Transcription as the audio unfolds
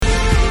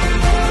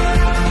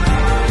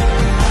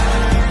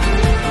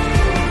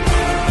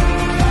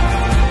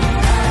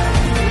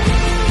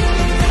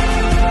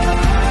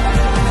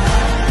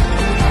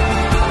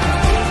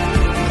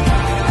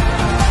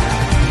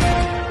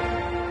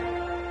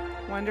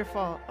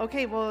Wonderful.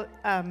 Okay, well,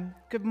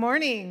 good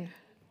morning.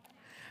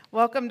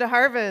 Welcome to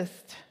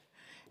Harvest.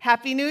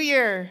 Happy New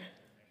Year.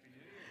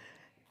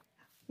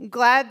 I'm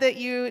glad that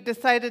you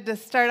decided to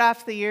start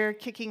off the year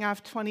kicking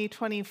off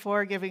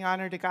 2024, giving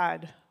honor to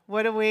God.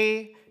 What a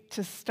way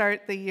to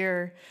start the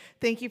year.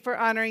 Thank you for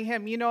honoring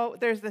Him. You know,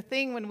 there's the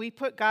thing when we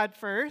put God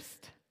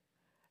first,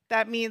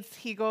 that means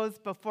He goes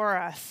before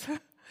us.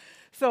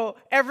 So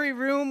every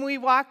room we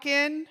walk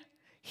in,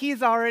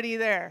 He's already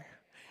there.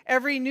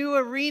 Every new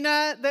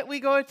arena that we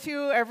go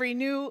to, every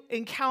new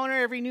encounter,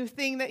 every new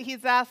thing that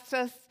He's asked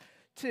us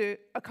to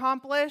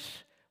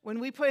accomplish, when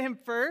we put Him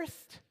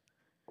first,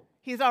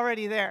 He's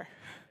already there.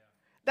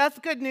 That's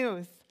good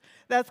news.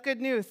 That's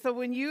good news. So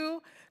when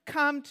you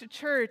come to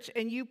church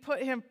and you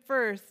put Him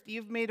first,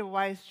 you've made a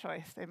wise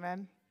choice.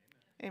 Amen?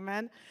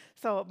 Amen.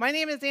 So my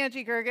name is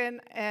Angie Gergen,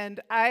 and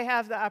I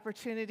have the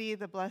opportunity,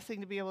 the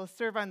blessing to be able to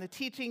serve on the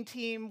teaching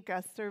team,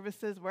 guest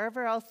services,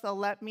 wherever else they'll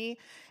let me.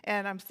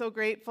 And I'm so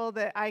grateful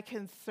that I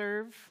can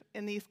serve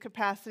in these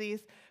capacities.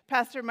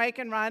 Pastor Mike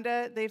and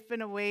Rhonda, they've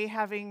been away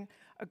having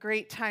a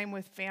great time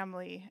with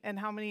family. And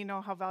how many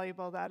know how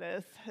valuable that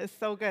is? It's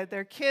so good.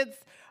 Their kids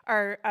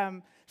are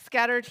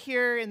scattered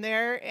here and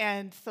there,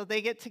 and so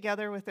they get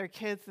together with their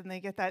kids and they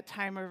get that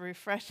time of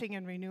refreshing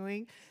and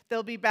renewing.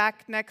 They'll be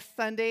back next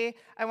Sunday.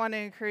 I want to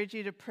encourage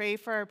you to pray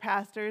for our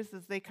pastors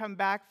as they come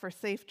back for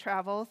safe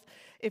travels.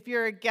 If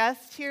you're a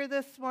guest here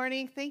this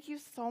morning, thank you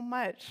so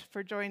much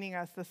for joining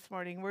us this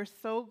morning. We're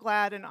so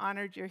glad and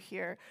honored you're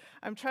here.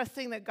 I'm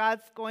trusting that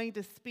God's going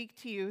to speak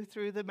to you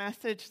through the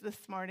message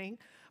this morning,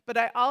 but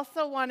I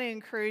also want to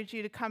encourage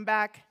you to come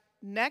back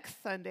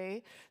next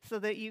Sunday so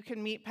that you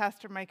can meet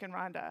Pastor Mike and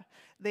Rhonda.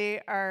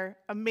 They are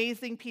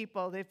amazing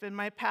people. They've been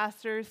my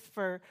pastors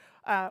for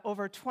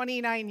over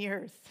 29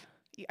 years.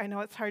 I know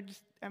it's hard.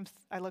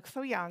 I look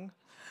so young.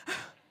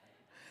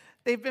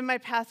 They've been my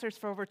pastors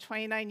for over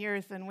 29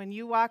 years, and when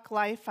you walk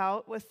life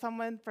out with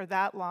someone for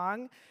that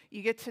long,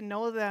 you get to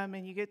know them,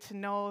 and you get to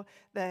know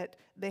that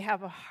they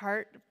have a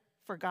heart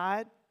for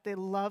God. They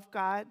love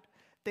God.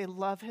 They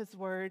love His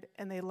word,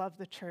 and they love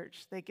the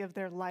church. They give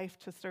their life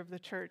to serve the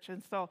church.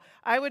 And so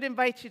I would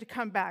invite you to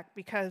come back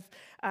because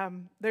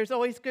there's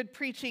always good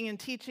preaching and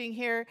teaching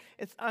here.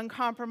 It's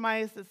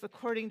uncompromised. It's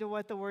according to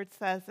what the word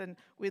says, and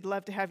we'd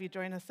love to have you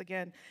join us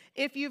again.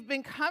 If you've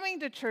been coming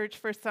to church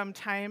for some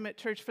time at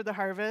Church for the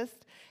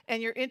Harvest,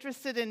 and you're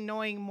interested in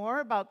knowing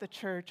more about the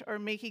church or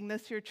making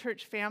this your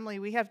church family,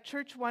 we have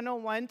Church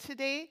 101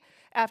 today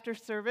after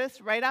service,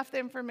 right off the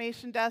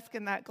information desk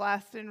in that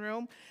glassed-in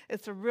room.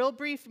 It's a real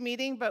brief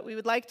meeting, but we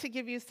would like to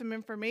give you some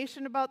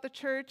information about the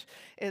church.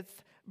 It's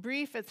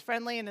brief, it's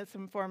friendly, and it's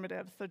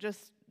informative. So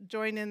just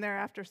join in there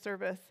after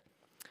service.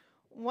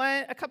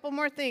 A couple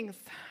more things.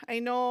 I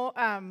know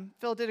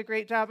Phil did a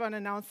great job on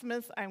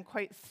announcements. I'm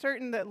quite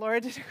certain that Laura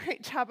did a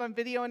great job on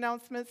video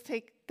announcements.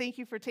 Thank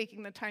you for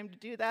taking the time to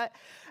do that.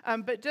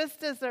 But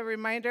just as a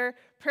reminder,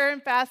 prayer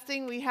and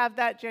fasting, we have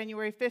that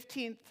January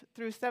 15th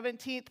through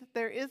 17th.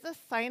 There is a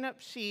sign-up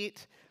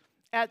sheet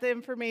at the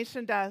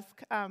information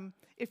desk.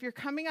 If you're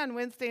coming on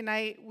Wednesday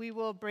night, we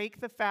will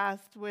break the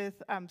fast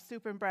with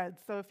soup and bread.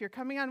 So if you're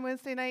coming on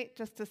Wednesday night,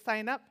 just to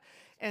sign up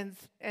and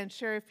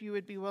share if you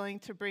would be willing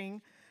to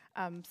bring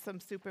some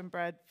soup and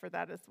bread for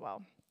that as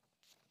well.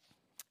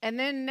 And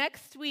then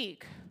next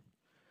week,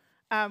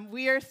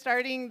 we are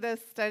starting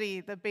this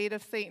study, The Bait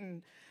of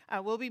Satan.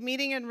 We'll be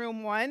meeting in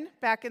room 1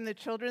 back in the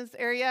children's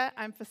area.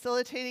 I'm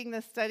facilitating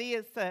this study.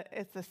 It's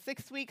a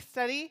 6-week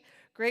study.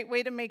 Great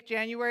way to make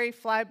January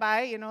fly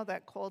by, you know,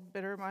 that cold,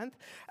 bitter month.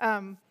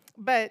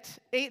 But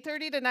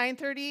 8:30 to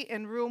 9:30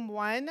 in room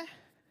 1.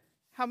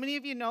 How many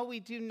of you know we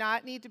do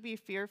not need to be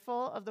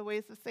fearful of the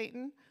ways of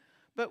Satan,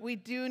 but we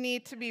do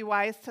need to be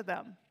wise to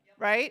them,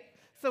 right?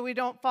 So we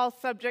don't fall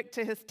subject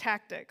to his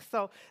tactics.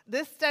 So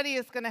this study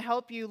is going to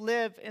help you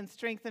live in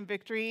strength and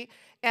victory.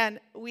 And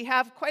we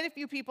have quite a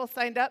few people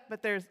signed up,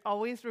 but there's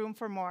always room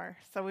for more.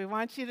 So we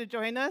want you to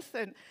join us,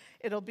 and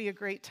it'll be a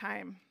great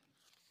time.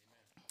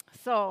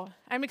 So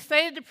I'm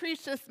excited to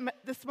preach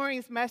this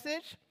morning's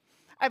message.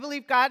 I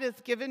believe God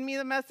has given me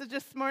the message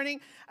this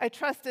morning. I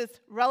trust it's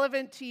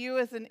relevant to you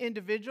as an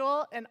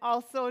individual and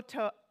also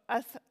to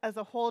us as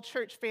a whole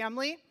church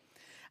family.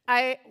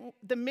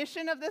 The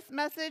mission of this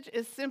message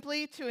is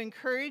simply to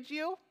encourage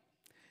you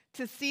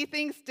to see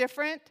things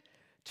different,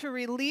 to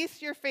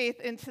release your faith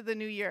into the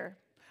new year.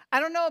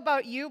 I don't know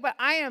about you, but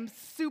I am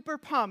super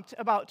pumped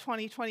about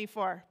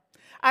 2024.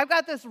 I've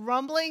got this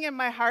rumbling in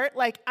my heart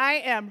like I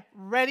am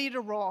ready to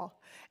roll.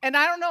 And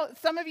I don't know,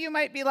 some of you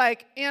might be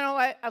like, you know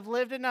what, I've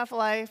lived enough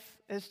life.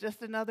 It's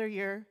just another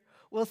year.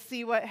 We'll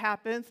see what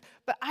happens.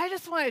 But I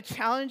just want to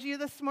challenge you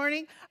this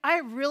morning. I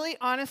really,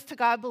 honest to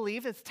God,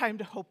 believe it's time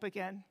to hope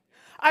again.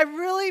 I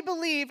really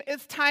believe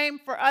it's time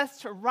for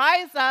us to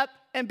rise up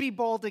and be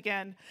bold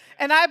again.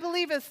 And I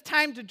believe it's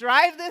time to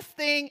drive this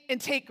thing and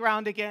take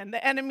ground again.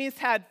 The enemy's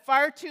had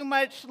far too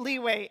much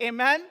leeway.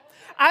 Amen?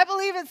 I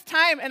believe it's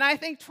time, and I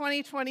think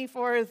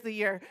 2024 is the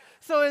year.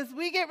 So as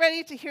we get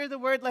ready to hear the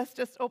word, let's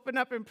just open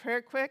up in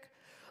prayer quick.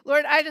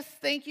 Lord, I just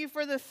thank you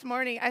for this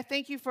morning. I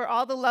thank you for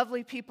all the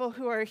lovely people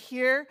who are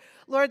here.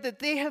 Lord, that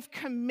they have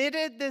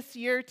committed this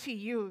year to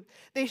you.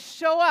 They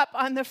show up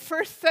on the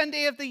first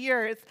Sunday of the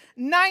year. It's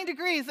 9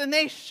 degrees, and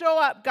they show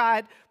up,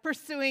 God,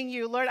 pursuing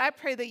you. Lord, I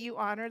pray that you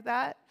honor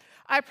that.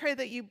 I pray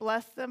that you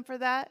bless them for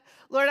that.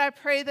 Lord, I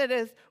pray that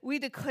as we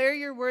declare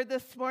your word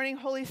this morning,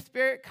 Holy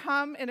Spirit,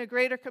 come in a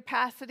greater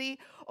capacity.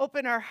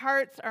 Open our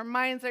hearts, our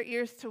minds, our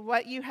ears to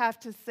what you have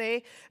to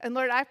say. And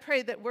Lord, I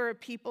pray that we're a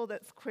people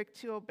that's quick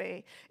to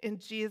obey. In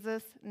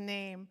Jesus'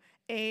 name,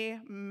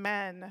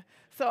 amen.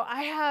 So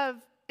I have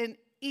an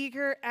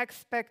eager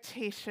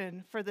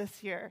expectation for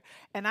this year,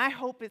 and I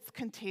hope it's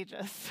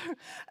contagious.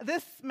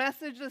 This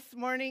message this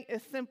morning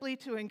is simply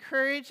to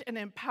encourage and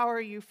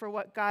empower you for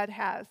what God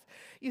has.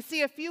 You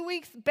see, a few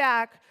weeks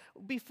back,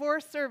 before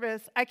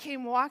service, I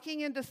came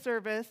walking into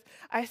service,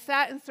 I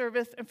sat in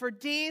service, and for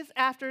days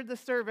after the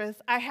service,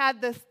 I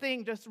had this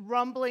thing just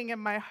rumbling in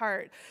my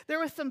heart. There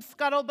was some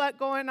scuttlebutt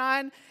going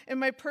on in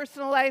my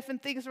personal life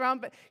and things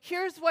around, but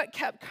here's what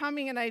kept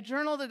coming, and I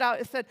journaled it out.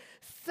 It said,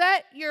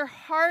 set your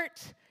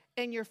heart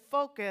and your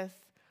focus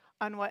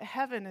on what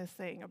heaven is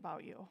saying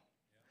about you.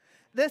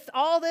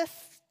 All this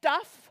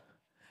stuff,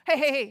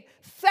 hey,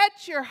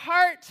 set your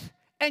heart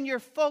and your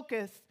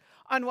focus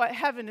on what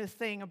heaven is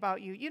saying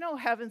about you. You know,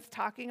 heaven's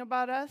talking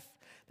about us.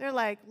 They're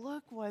like,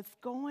 look what's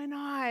going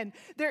on.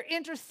 They're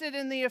interested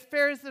in the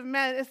affairs of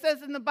men. It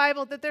says in the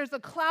Bible that there's a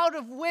cloud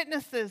of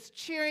witnesses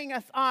cheering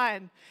us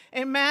on.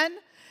 Amen?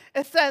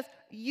 It says,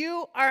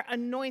 you are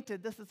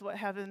anointed. This is what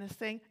heaven is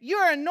saying. You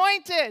are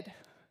anointed.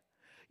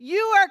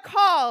 You are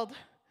called.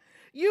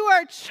 You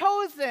are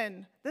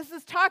chosen. This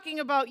is talking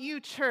about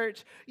you,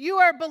 church. You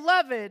are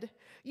beloved.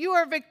 You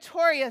are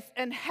victorious,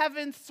 and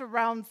heaven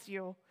surrounds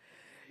you,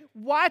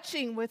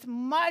 watching with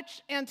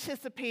much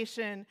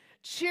anticipation,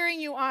 cheering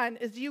you on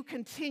as you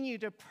continue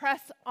to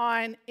press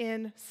on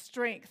in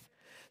strength.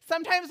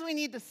 Sometimes we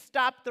need to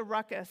stop the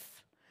ruckus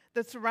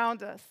that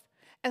surrounds us.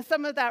 And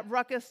some of that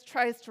ruckus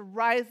tries to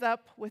rise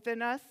up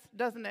within us,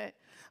 doesn't it?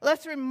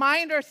 Let's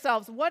remind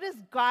ourselves, what is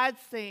God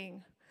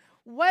saying?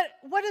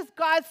 What is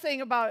God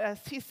saying about us?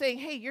 He's saying,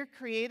 hey, you're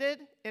created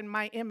in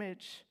my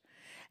image.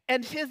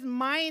 And his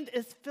mind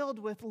is filled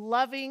with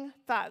loving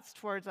thoughts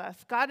towards us.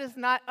 God is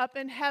not up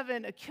in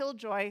heaven, a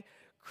killjoy,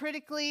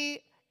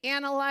 critically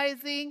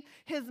analyzing.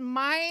 His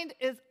mind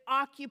is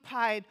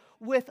occupied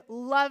with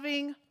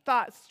loving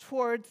thoughts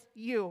towards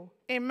you.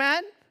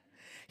 Amen?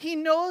 He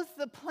knows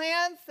the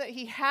plans that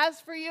he has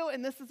for you,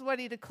 and this is what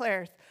he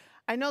declares.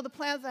 I know the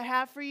plans I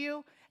have for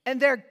you, and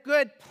they're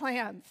good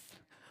plans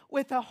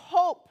with a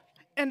hope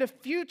and a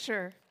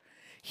future.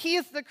 He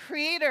is the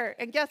creator.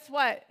 And guess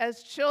what?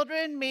 As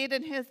children made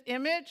in his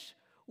image,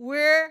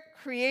 we're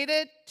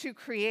created to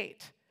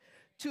create,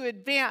 to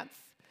advance,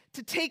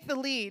 to take the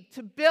lead,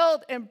 to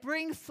build and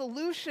bring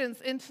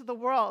solutions into the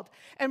world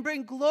and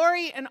bring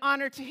glory and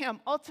honor to him.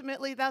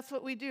 Ultimately, that's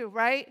what we do,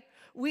 right?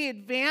 We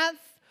advance,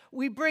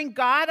 we bring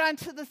God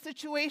onto the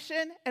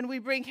situation, and we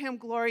bring him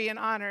glory and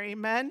honor.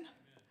 Amen?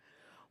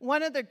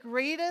 One of the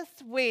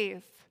greatest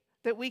ways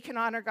that we can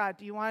honor God,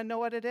 do you want to know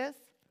what it is?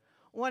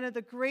 One of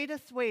the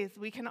greatest ways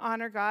we can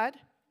honor God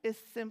is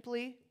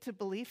simply to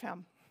believe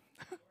him,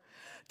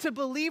 to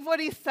believe what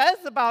he says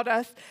about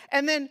us,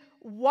 and then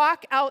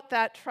walk out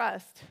that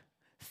trust.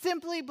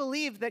 Simply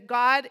believe that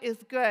God is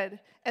good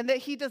and that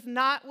he does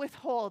not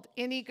withhold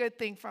any good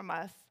thing from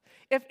us.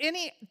 If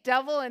any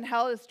devil in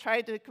hell has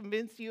tried to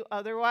convince you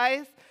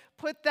otherwise,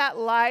 put that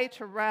lie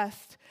to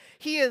rest.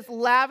 He is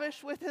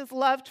lavish with his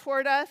love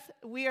toward us.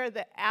 We are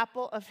the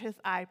apple of his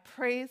eye.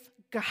 Praise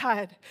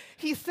God.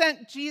 He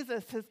sent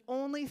Jesus, his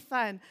only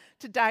son,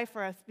 to die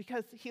for us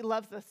because he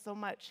loves us so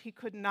much. He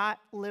could not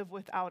live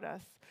without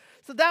us.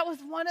 So that was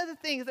one of the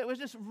things that was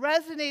just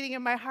resonating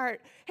in my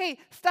heart. Hey,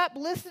 stop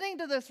listening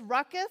to this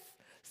ruckus.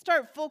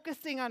 Start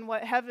focusing on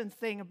what heaven's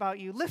saying about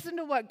you. Listen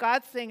to what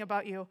God's saying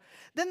about you.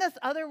 Then this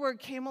other word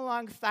came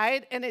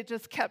alongside, and it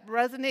just kept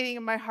resonating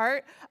in my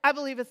heart. I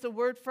believe it's the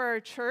word for our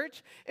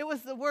church. It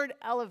was the word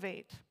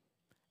elevate.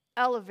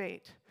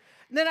 Elevate.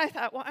 And then I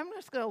thought, well, I'm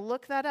just going to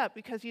look that up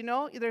because, you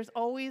know, there's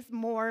always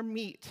more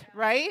meat,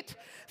 right?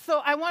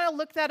 So I want to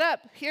look that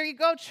up. Here you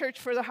go, Church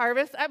for the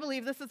Harvest. I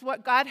believe this is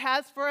what God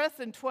has for us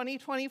in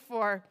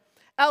 2024.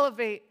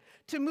 Elevate.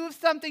 To move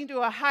something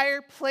to a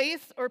higher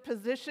place or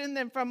position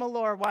than from a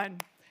lower one.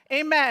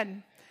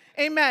 Amen.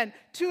 Amen.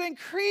 To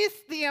increase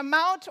the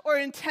amount or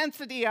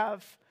intensity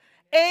of.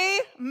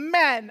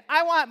 Amen.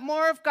 I want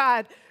more of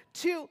God.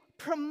 To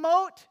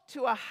promote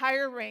to a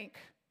higher rank.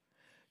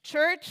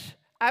 Church,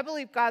 I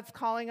believe God's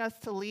calling us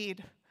to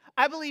lead.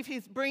 I believe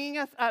he's bringing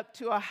us up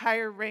to a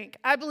higher rank.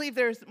 I believe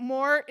there's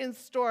more in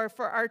store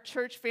for our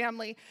church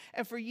family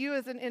and for you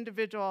as an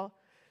individual.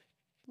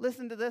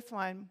 Listen to this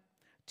one.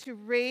 To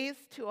raise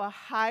to a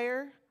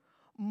higher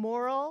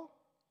moral,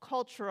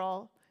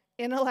 cultural,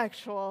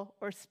 intellectual,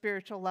 or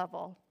spiritual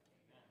level.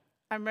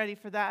 I'm ready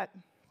for that.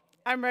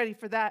 I'm ready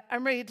for that.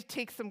 I'm ready to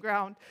take some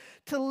ground.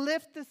 To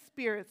lift the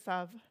spirits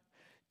of,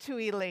 to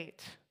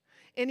elate.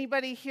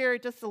 Anybody here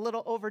just a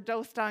little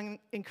overdosed on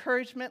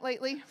encouragement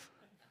lately?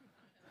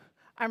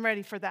 I'm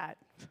ready for that.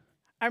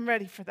 I'm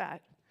ready for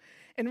that.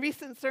 In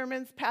recent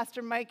sermons,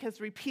 Pastor Mike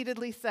has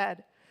repeatedly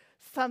said,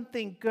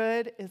 something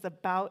good is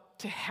about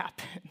to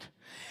happen.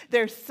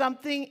 There's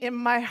something in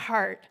my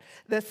heart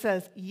that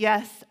says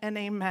yes and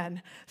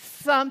amen.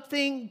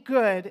 Something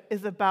good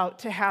is about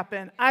to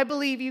happen. I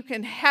believe you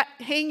can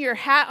hang your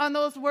hat on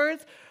those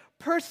words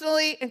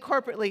personally and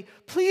corporately.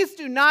 Please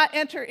do not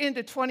enter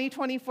into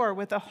 2024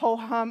 with a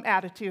ho-hum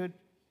attitude.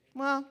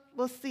 Well,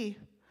 we'll see.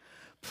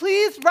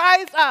 Please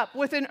rise up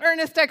with an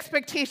earnest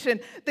expectation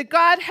that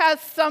God has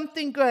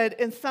something good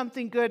and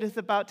something good is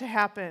about to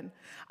happen.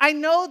 I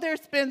know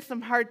there's been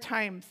some hard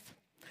times.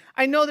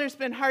 I know there's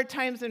been hard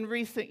times in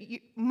recent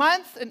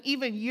months and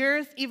even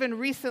years, even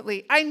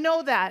recently. I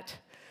know that.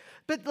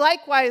 But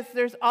likewise,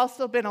 there's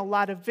also been a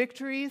lot of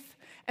victories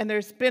and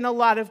there's been a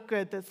lot of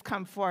good that's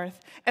come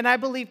forth. And I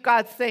believe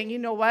God's saying, you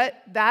know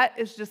what? That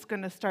is just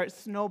going to start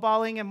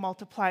snowballing and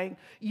multiplying.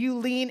 You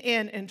lean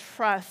in and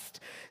trust.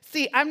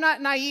 See, I'm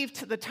not naive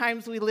to the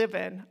times we live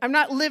in. I'm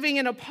not living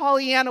in a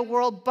Pollyanna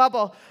world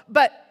bubble,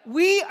 but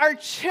we are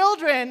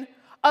children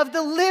of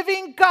the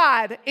living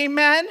God.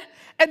 Amen?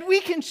 And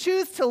we can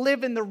choose to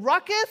live in the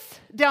ruckus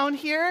down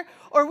here,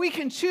 or we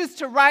can choose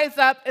to rise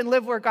up and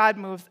live where God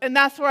moves. And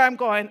that's where I'm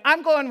going.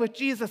 I'm going with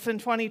Jesus in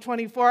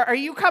 2024. Are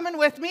you coming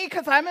with me?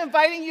 Because I'm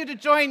inviting you to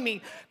join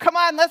me. Come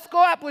on, let's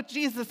go up with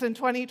Jesus in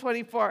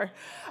 2024.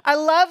 I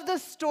love the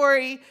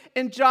story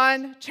in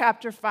John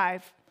chapter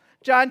 5.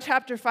 John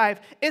chapter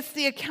 5. It's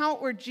the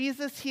account where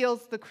Jesus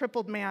heals the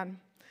crippled man.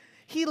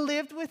 He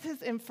lived with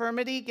his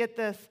infirmity, get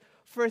this,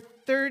 for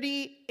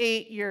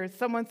 38 years.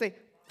 Someone say,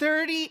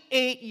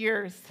 38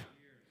 years.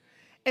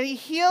 And he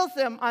heals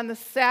them on the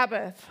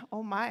Sabbath.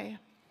 Oh my.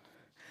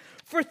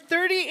 For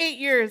 38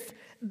 years,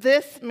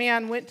 this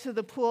man went to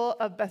the pool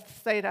of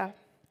Bethsaida.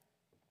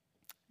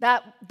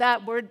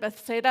 That word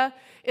Bethsaida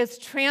is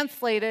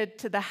translated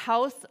to the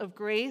house of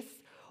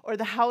grace or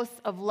the house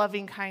of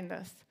loving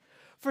kindness.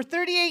 For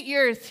 38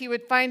 years, he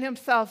would find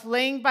himself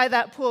laying by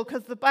that pool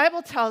because the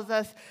Bible tells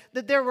us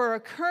that there were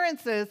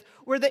occurrences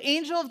where the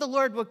angel of the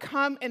Lord would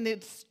come and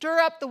they'd stir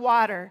up the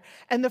water.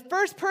 And the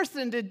first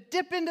person to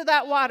dip into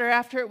that water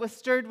after it was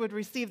stirred would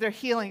receive their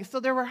healing.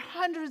 So there were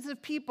hundreds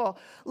of people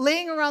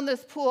laying around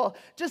this pool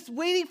just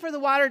waiting for the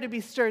water to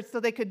be stirred so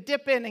they could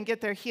dip in and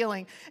get their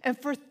healing.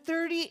 And for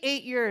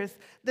 38 years,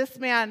 this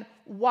man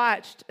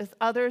watched as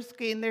others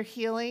gained their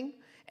healing.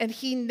 And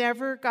he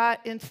never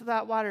got into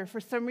that water. For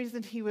some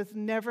reason, he was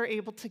never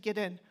able to get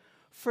in.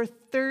 For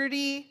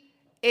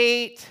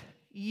 38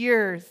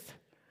 years.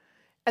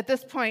 At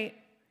this point,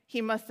 he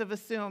must have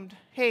assumed,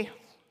 hey,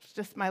 it's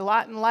just my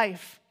lot in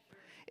life.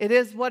 It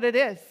is what it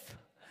is.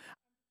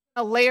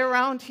 I'll lay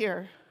around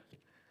here.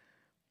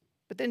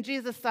 But then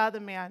Jesus saw the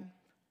man.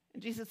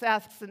 And Jesus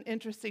asks an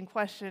interesting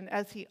question,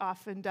 as he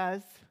often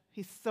does.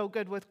 He's so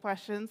good with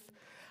questions.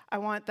 I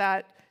want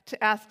that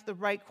to ask the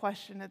right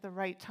question at the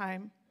right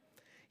time.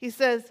 He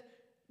says,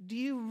 do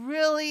you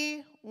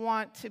really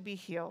want to be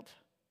healed?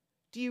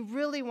 Do you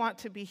really want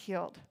to be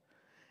healed?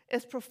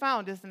 It's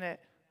profound, isn't it?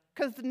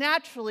 Because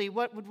naturally,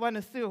 what would one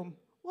assume?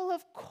 Well,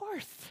 of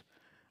course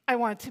I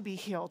want to be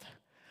healed.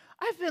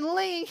 I've been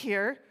laying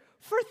here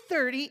for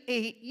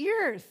 38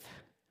 years.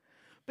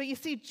 But you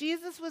see,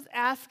 Jesus was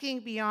asking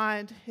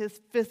beyond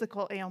his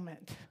physical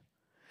ailment.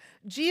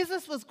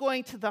 Jesus was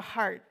going to the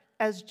heart,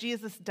 as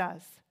Jesus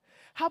does.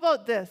 How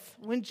about this?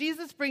 When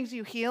Jesus brings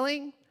you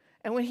healing,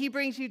 and when he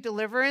brings you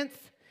deliverance,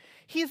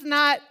 he's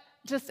not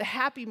just a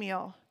happy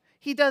meal.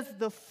 He does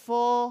the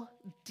full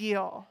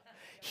deal.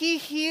 He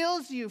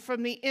heals you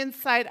from the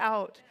inside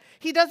out.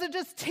 He doesn't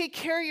just take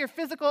care of your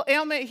physical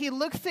ailment. He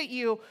looks at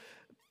you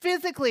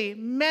physically,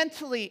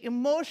 mentally,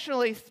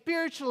 emotionally,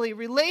 spiritually,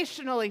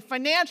 relationally,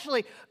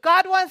 financially.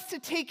 God wants to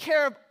take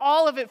care of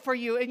all of it for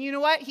you. And you know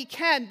what? He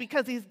can,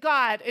 because he's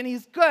God and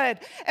he's good.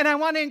 And I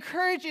want to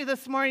encourage you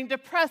this morning to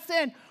press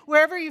in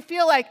wherever you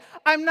feel like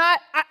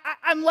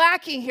I'm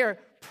lacking here.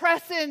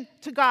 Press in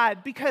to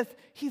God, because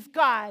he's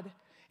God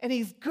and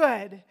he's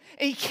good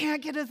and he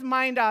can't get his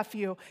mind off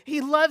you.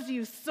 He loves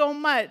you so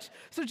much.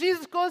 So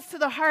Jesus goes to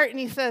the heart and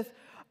he says,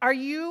 are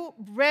you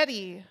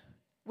ready?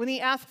 When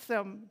he asks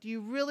them, do you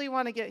really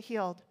want to get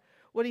healed?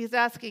 What he's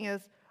asking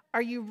is,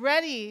 are you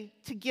ready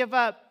to give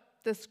up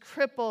this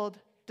crippled,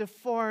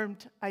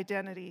 deformed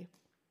identity?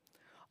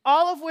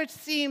 All of which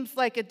seems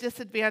like a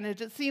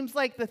disadvantage. It seems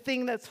like the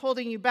thing that's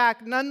holding you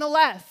back.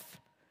 Nonetheless,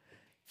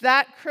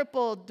 that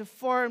crippled,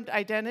 deformed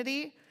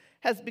identity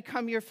has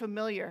become your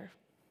familiar.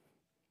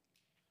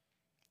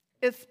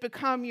 It's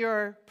become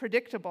your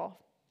predictable.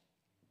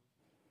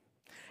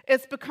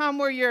 It's become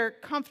where you're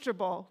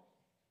comfortable,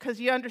 because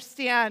you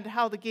understand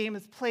how the game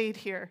is played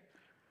here.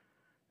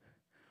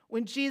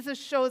 When Jesus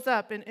shows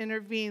up and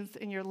intervenes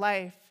in your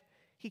life,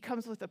 he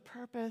comes with a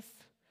purpose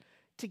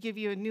to give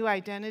you a new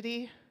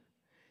identity,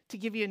 to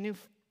give you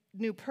a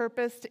new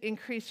purpose, to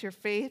increase your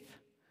faith.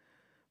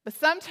 But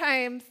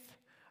sometimes,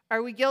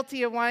 are we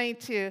guilty of wanting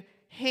to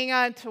hang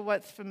on to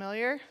what's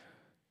familiar?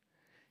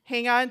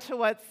 Hang on to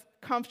what's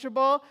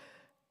comfortable?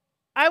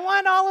 I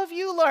want all of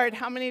you, Lord.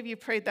 How many of you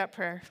prayed that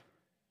prayer?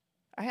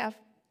 I have.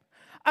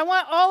 I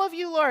want all of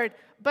you, Lord,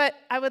 but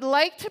I would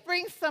like to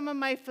bring some of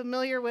my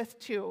familiar with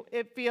too.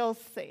 It feels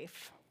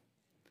safe.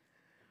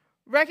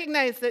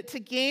 Recognize that to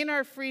gain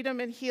our freedom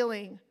and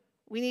healing,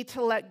 we need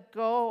to let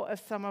go of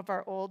some of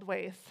our old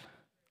ways.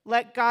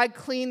 Let God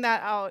clean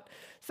that out.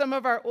 Some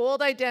of our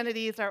old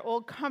identities, our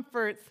old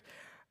comforts,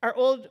 our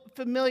old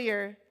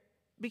familiar,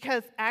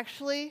 because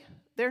actually,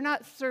 they're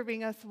not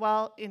serving us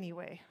well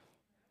anyway.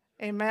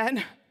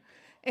 Amen?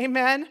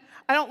 Amen?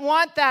 I don't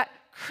want that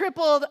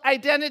crippled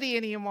identity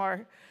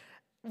anymore.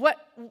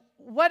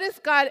 What is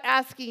God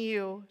asking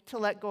you to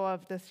let go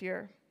of this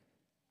year?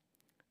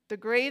 The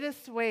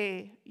greatest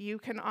way you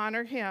can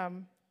honor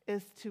him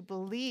is to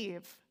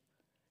believe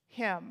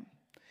him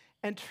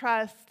and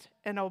trust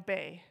and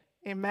obey.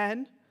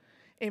 Amen?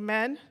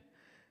 Amen?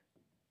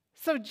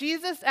 So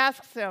Jesus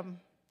asks him,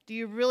 do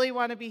you really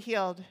want to be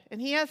healed?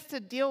 And he has to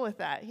deal with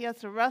that. He has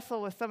to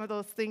wrestle with some of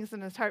those things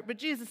in his heart. But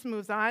Jesus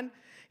moves on.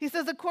 He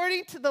says,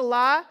 according to the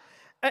law,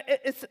 but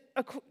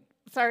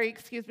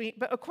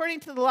according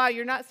to the law,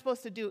 you're not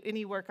supposed to do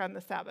any work on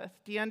the Sabbath.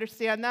 Do you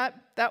understand that?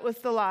 That was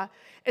the law.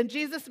 And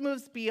Jesus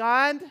moves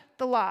beyond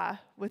the law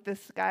with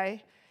this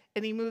guy,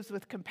 and he moves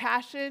with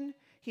compassion,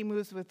 he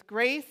moves with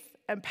grace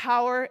and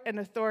power and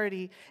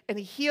authority, and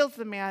he heals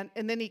the man,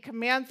 and then he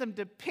commands him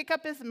to pick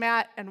up his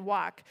mat and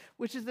walk,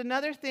 which is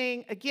another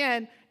thing,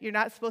 again, you're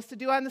not supposed to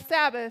do on the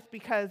Sabbath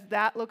because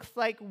that looks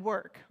like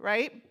work,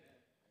 right?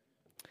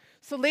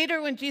 So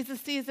later when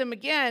Jesus sees him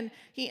again,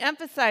 he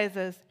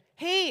emphasizes,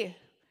 hey,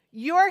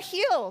 you're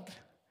healed.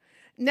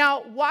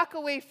 Now walk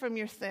away from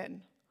your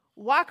sin.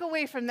 Walk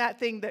away from that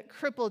thing that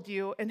crippled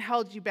you and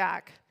held you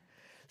back.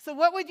 So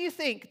what would you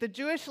think? The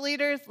Jewish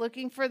leaders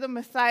looking for the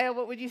Messiah,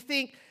 what would you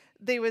think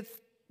they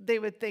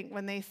would think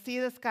when they see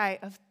this guy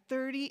of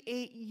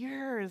 38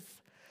 years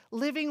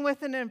living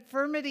with an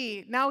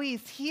infirmity? Now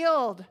he's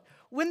healed.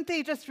 Wouldn't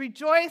they just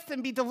rejoice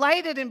and be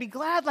delighted and be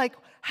glad? Like,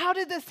 how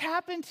did this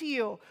happen to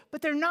you?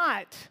 But they're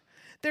not.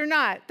 They're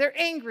not. They're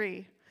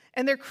angry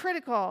and they're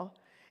critical.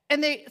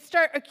 And they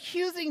start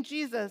accusing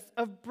Jesus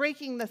of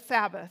breaking the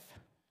Sabbath.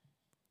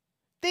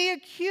 They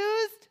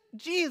accused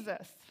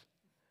Jesus,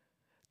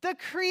 the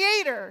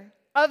creator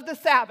of the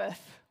Sabbath,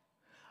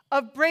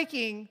 of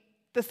breaking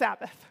the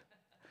Sabbath.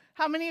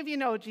 How many of you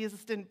know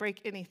Jesus didn't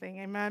break anything?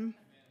 Amen?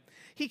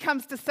 He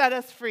comes to set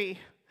us free.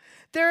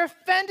 They're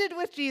offended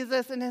with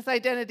Jesus and his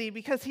identity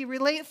because he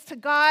relates to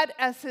God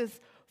as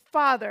his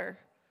Father.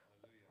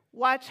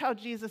 Watch how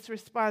Jesus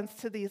responds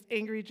to these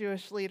angry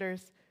Jewish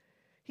leaders.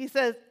 He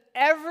says,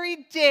 every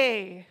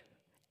day,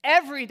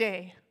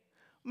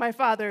 my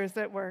Father is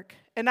at work,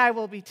 and I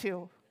will be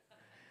too.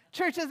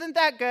 Church, isn't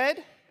that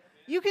good?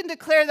 You can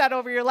declare that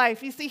over your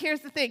life. You see, here's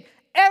the thing.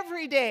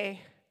 Every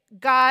day,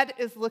 God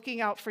is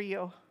looking out for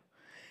you.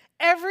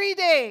 Every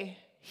day,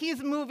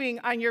 he's moving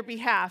on your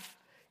behalf.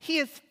 He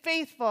is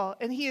faithful,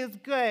 and he is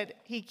good.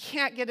 He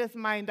can't get his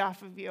mind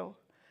off of you.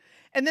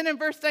 And then in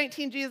verse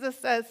 19, Jesus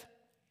says,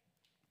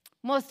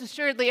 most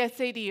assuredly, I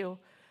say to you,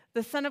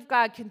 the Son of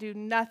God can do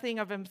nothing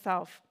of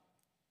himself,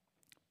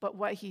 but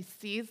what he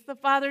sees the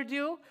Father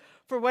do,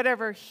 for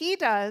whatever he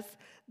does,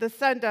 the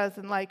Son does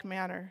in like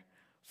manner.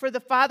 For the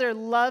Father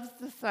loves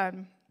the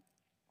Son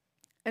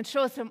and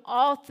shows him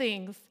all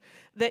things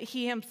that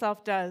he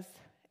himself does,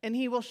 and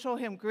he will show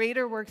him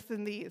greater works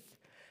than these,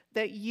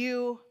 that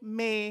you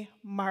may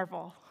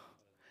marvel.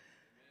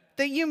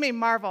 That you may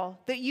marvel,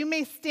 that you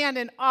may stand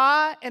in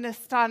awe and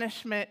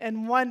astonishment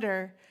and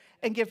wonder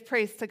and give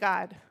praise to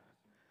God.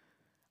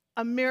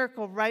 A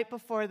miracle right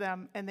before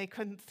them, and they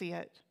couldn't see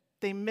it.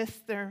 They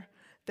missed their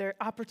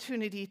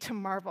opportunity to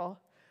marvel.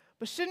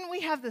 But shouldn't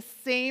we have the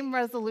same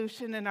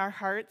resolution in our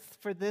hearts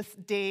for this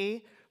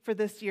day, for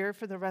this year,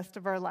 for the rest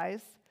of our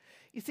lives?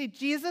 You see,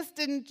 Jesus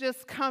didn't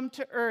just come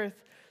to earth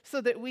so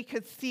that we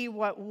could see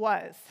what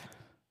was.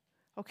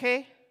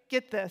 Okay?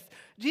 Get this.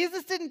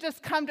 Jesus didn't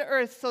just come to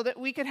earth so that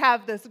we could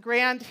have this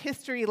grand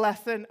history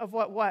lesson of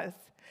what was.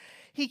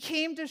 He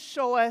came to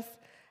show us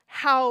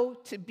how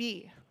to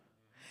be.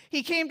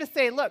 He came to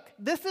say, look,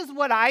 this is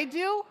what I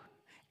do,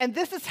 and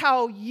this is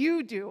how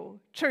you do,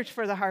 Church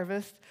for the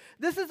Harvest.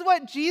 This is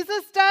what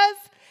Jesus does,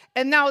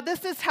 and now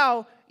this is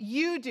how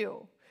you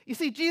do. You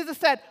see, Jesus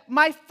said,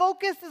 my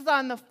focus is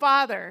on the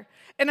Father,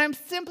 and I'm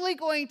simply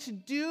going to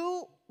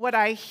do what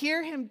I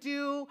hear him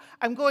do.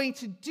 I'm going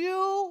to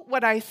do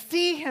what I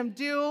see him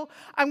do.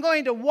 I'm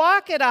going to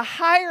walk at a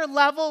higher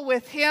level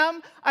with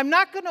him. I'm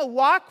not going to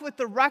walk with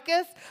the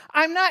ruckus.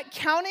 I'm not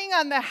counting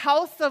on the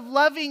house of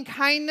loving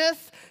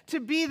kindness to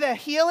be the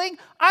healing.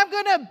 I'm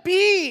going to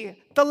be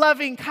the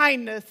loving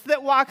kindness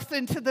that walks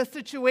into the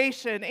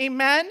situation.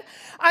 Amen?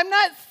 I'm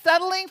not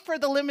settling for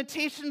the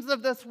limitations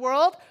of this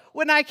world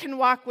when I can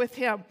walk with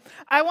him.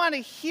 I want to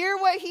hear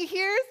what he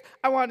hears.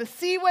 I want to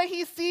see what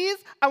he sees.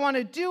 I want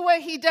to do what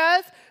he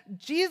does.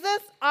 Jesus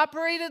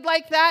operated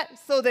like that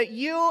so that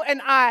you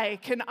and I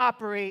can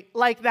operate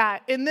like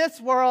that in this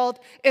world,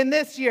 in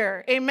this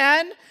year.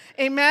 Amen?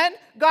 Amen?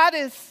 God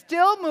is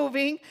still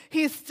moving.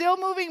 He's still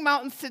moving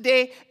mountains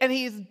today, and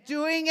he's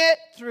doing it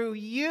through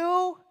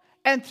you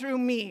and through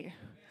me.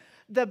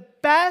 The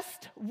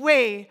best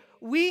way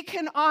we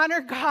can honor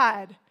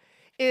God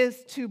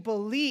is to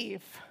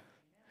believe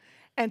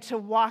and to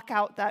walk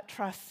out that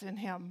trust in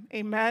him.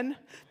 Amen?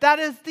 That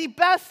is the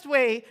best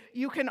way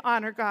you can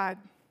honor God.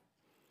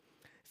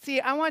 See,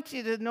 I want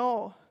you to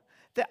know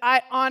that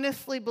I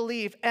honestly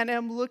believe and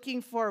am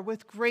looking for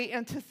with great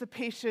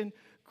anticipation,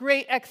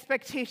 great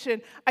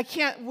expectation. I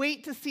can't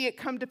wait to see it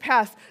come to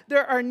pass.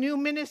 There are new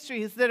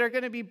ministries that are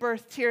going to be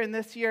birthed here in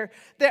this year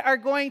that are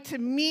going to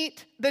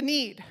meet the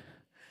need.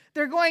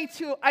 They're going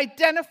to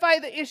identify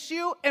the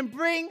issue and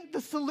bring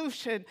the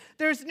solution.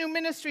 There's new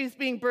ministries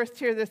being birthed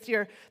here this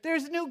year.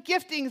 There's new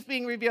giftings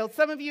being revealed.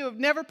 Some of you have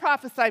never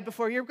prophesied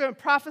before. You're going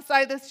to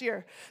prophesy this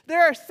year.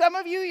 There are some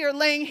of you, you're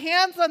laying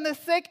hands on the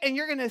sick and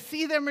you're going to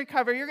see them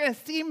recover. You're going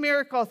to see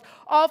miracles,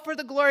 all for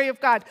the glory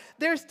of God.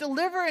 There's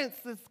deliverance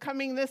that's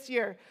coming this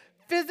year.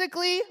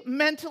 Physically,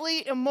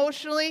 mentally,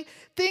 emotionally,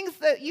 things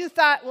that you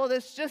thought, well,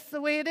 that's just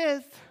the way it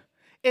is.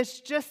 It's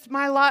just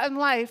my lot in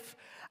life.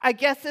 I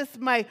guess it's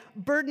my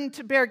burden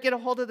to bear. Get a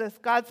hold of this.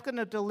 God's going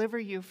to deliver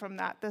you from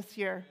that this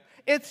year.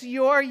 It's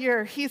your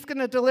year. He's going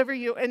to deliver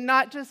you, and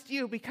not just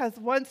you, because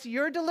once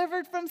you're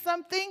delivered from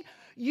something,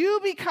 you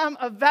become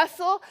a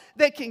vessel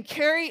that can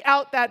carry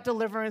out that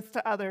deliverance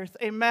to others.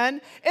 Amen?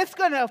 It's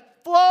going to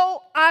flow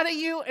out of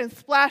you and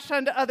splash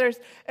onto others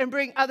and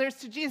bring others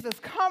to Jesus.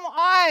 Come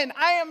on.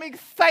 I am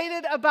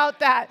excited about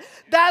that.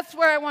 That's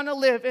where I want to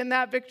live, in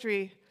that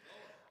victory.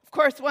 Of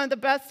course, one of the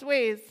best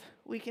ways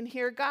we can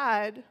hear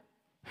God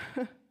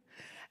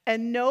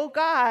and know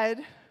God,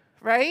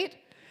 right,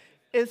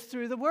 is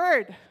through the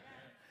Word.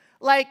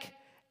 Like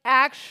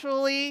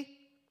actually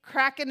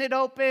cracking it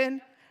open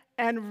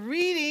and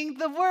reading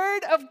the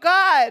Word of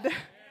God.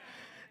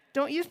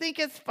 Don't you think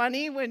it's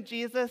funny when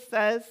Jesus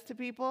says to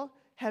people,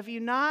 have you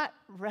not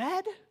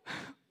read?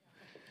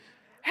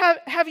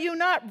 Have you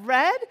not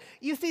read?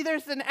 You see,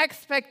 there's an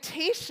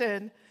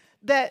expectation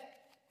that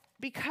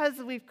because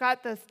we've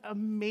got this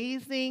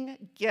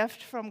amazing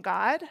gift from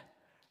God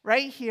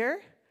right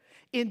here,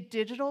 in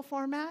digital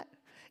format,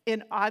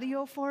 in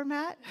audio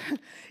format,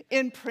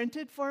 in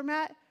printed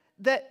format,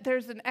 that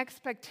there's an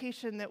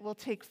expectation that we'll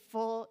take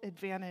full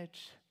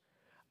advantage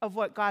of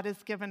what God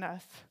has given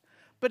us.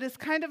 But it's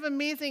kind of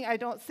amazing. I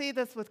don't say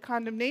this with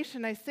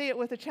condemnation. I say it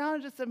with a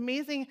challenge. It's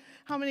amazing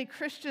how many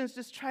Christians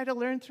just try to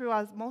learn through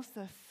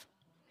osmosis.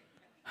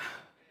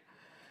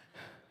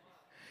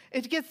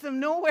 It gets them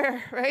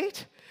nowhere,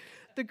 right?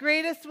 The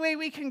greatest way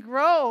we can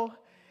grow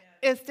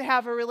is to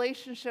have a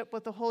relationship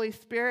with the Holy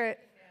Spirit.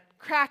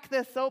 Crack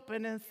this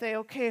open and say,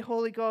 okay,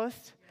 Holy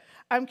Ghost,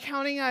 I'm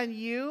counting on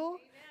you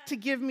to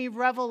give me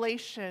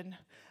revelation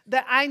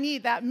that I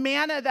need, that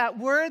manna, that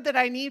word that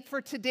I need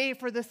for today,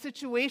 for the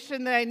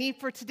situation that I need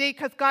for today,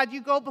 because God,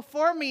 you go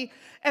before me,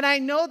 and I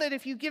know that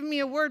if you give me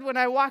a word, when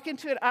I walk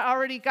into it, I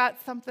already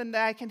got something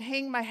that I can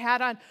hang my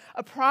hat on,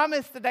 a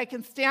promise that I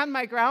can stand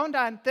my ground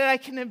on, that I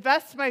can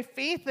invest my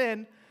faith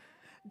in.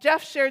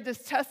 Jeff shared this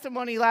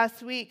testimony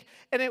last week,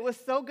 and it was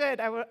so good.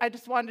 I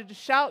just wanted to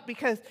shout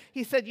because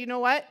he said, you know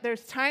what?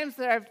 There's times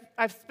that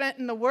I've spent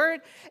in the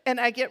Word, and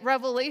I get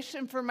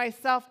revelation for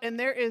myself, and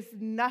there is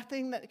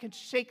nothing that can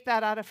shake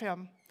that out of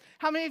him.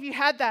 How many of you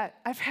had that?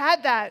 I've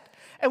had that.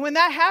 And when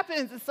that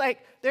happens, it's like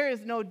there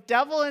is no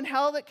devil in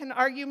hell that can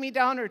argue me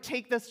down or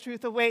take this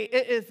truth away.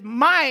 It is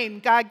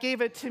mine. God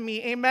gave it to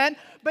me. Amen?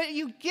 But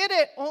you get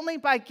it only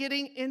by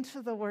getting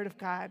into the Word of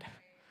God,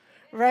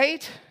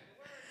 right?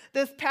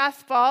 This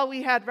past fall,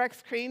 we had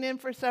Rex Crane in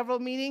for several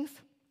meetings.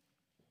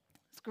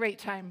 It's a great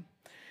time.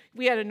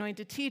 We had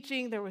anointed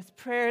teaching, there was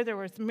prayer, there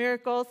was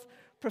miracles,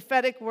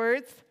 prophetic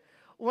words.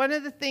 One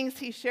of the things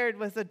he shared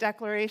was a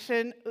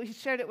declaration. He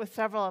shared it with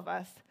several of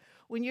us.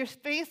 When you're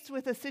faced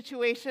with a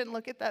situation,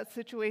 look at that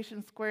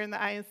situation square in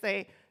the eye and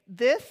say,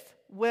 this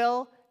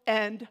will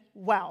end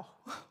well.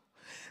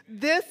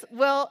 This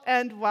will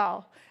end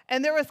well.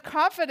 And there was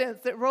confidence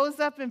that rose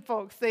up in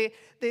folks.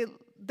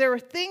 There were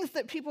things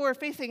that people were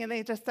facing, and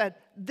they just said,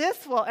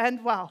 this will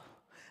end well.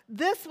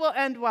 This will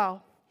end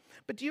well.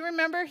 But do you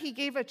remember he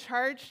gave a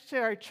charge to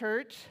our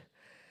church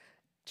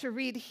to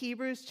read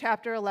Hebrews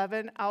chapter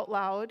 11 out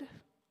loud,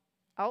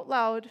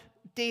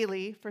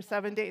 daily for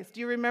 7 days? Do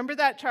you remember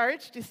that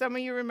charge? Do some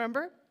of you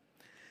remember?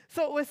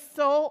 So it was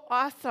so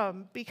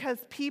awesome because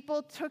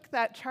people took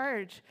that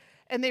charge,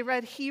 and they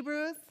read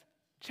Hebrews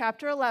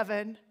chapter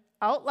 11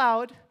 out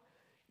loud,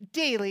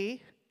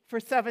 daily for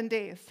 7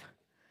 days.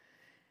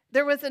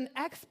 There was an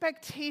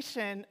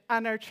expectation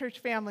on our church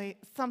family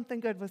something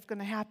good was going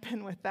to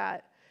happen with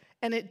that,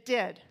 and it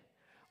did.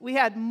 We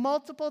had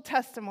multiple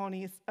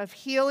testimonies of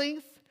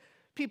healings,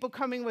 people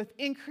coming with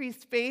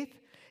increased faith,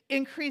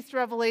 increased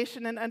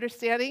revelation and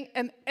understanding,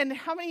 and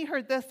how many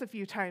heard this a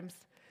few times?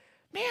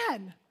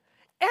 Man,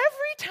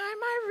 every time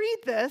I read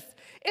this,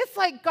 it's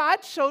like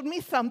God showed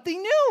me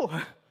something new.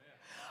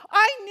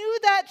 I knew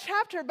that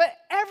chapter, but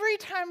every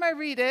time I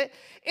read it,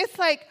 it's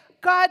like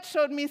God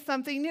showed me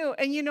something new.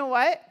 And you know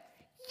what?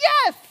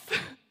 Yes!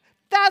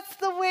 That's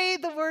the way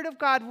the Word of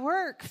God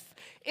works.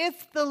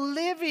 It's the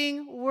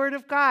living Word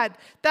of God.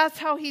 That's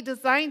how he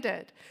designed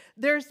it.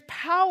 There's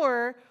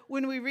power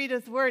when we read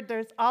his Word.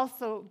 There's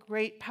also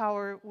great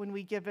power when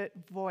we give it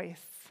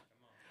voice.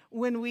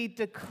 When we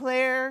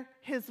declare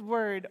his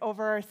Word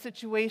over our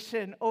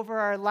situation, over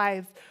our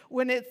lives,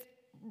 when it's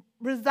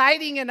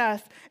residing in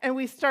us and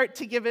we start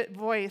to give it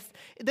voice.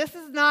 This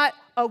is not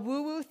a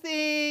woo-woo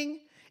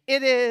thing.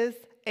 It is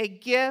a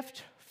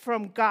gift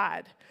from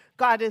God.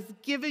 God has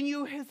given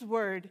you his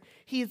Word.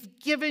 He's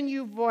given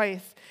you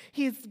voice.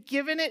 He's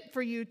given it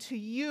for you to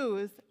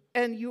use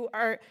and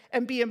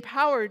be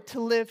empowered to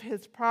live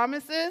his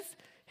promises,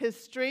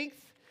 his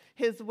strength,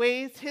 his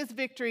ways, his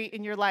victory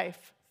in your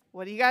life.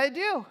 What do you got to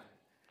do?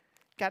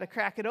 Got to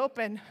crack it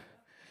open.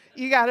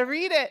 You got to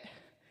read it.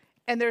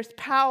 And there's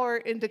power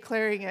in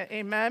declaring it.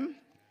 Amen?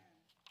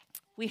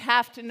 We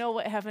have to know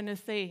what heaven is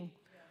saying.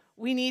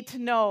 We need to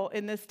know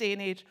in this day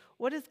and age,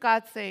 what is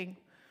God saying?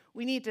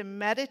 We need to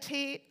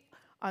meditate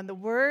on the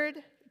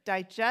Word,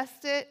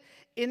 digest it,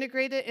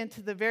 integrate it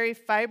into the very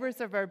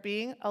fibers of our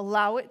being,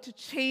 allow it to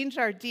change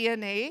our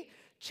DNA,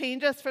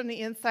 change us from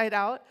the inside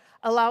out,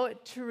 allow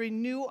it to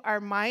renew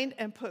our mind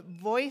and put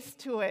voice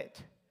to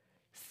it.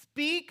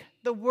 Speak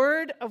the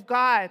Word of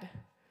God.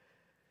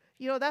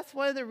 You know, that's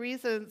one of the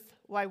reasons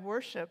why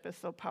worship is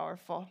so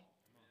powerful.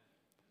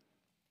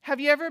 Have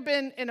you ever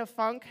been in a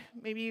funk?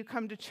 Maybe you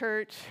come to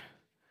church,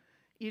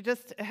 you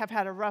just have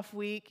had a rough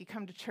week, you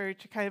come to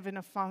church, you're kind of in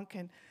a funk,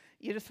 and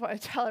you just want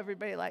to tell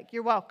everybody, like,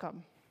 you're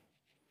welcome.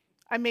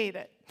 I made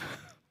it.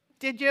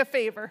 Did you a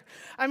favor.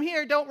 I'm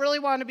here, don't really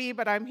want to be,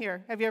 but I'm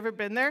here. Have you ever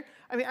been there?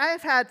 I mean,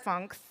 I've had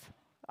funks.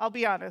 I'll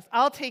be honest.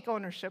 I'll take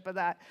ownership of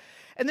that.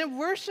 And then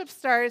worship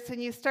starts,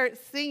 and you start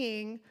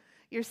singing.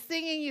 You're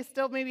singing, you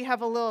still maybe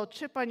have a little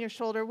chip on your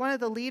shoulder. One of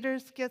the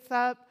leaders gets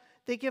up,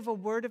 they give a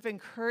word of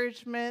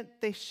encouragement,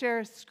 they share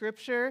a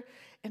scripture,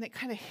 and it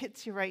kind of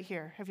hits you right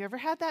here. Have you ever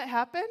had that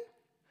happen?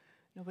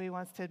 Nobody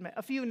wants to admit.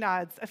 A few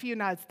nods.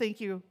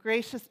 Thank you.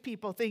 Gracious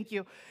people, thank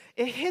you.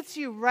 It hits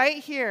you right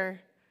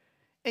here,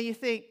 and you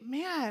think,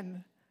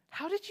 man,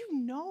 how did you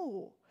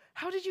know?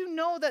 How did you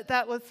know that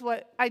that was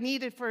what I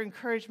needed for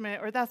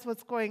encouragement, or that's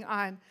what's going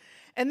on?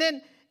 And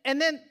then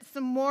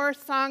some more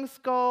songs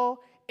go,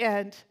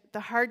 and the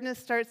hardness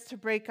starts to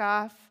break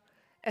off,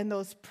 and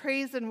those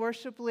praise and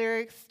worship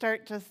lyrics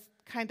start just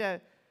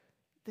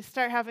they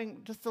start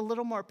having just a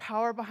little more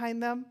power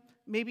behind them.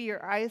 Maybe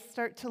your eyes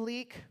start to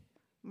leak.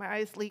 My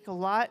eyes leak a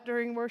lot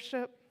during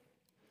worship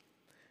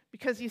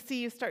because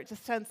you start to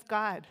sense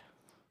God.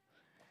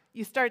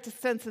 You start to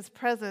sense his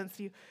presence.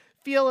 You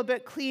feel a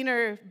bit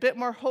cleaner, a bit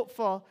more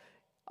hopeful.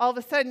 All of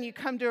a sudden, you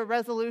come to a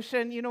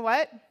resolution. You know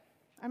what?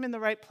 I'm in the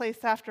right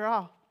place after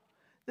all.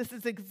 This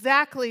is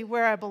exactly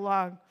where I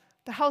belong.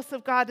 The house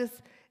of God is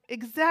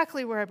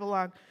exactly where I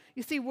belong.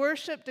 You see,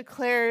 worship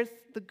declares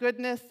the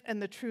goodness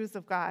and the truths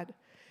of God.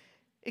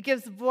 It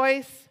gives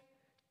voice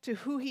to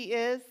who he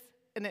is,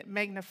 and it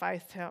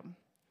magnifies him.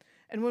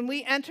 And when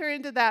we enter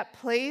into that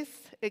place,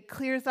 it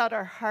clears out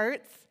our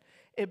hearts,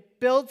 it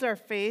builds our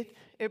faith,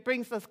 it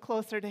brings us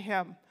closer to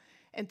him.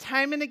 And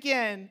time and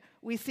again,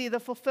 we see the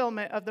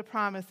fulfillment of the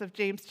promise of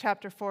James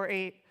chapter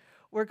 4:8,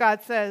 where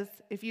God says,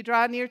 if you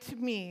draw near to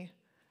me,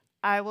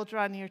 I will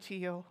draw near to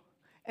you.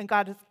 And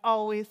God is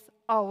always,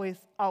 always,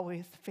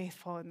 always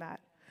faithful in that.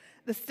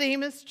 The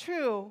same is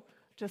true,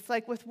 just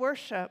like with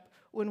worship,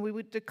 when we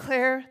would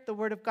declare the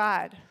word of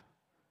God.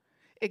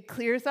 It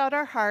clears out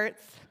our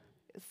hearts,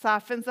 it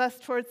softens us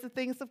towards the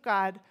things of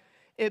God,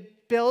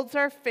 it builds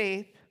our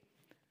faith.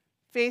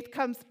 Faith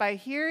comes by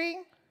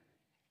hearing,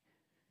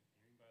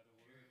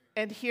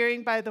 and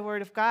hearing by the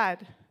word of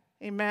God.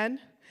 Amen?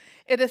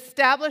 It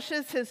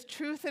establishes his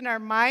truth in our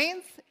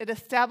minds. It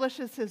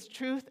establishes his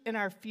truth in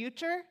our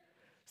future.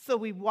 So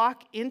we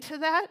walk into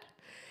that.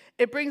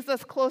 It brings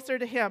us closer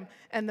to him.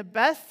 And the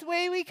best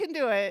way we can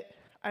do it,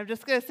 I'm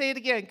just going to say it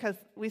again because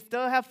we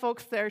still have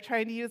folks there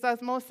trying to use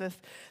osmosis.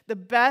 The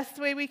best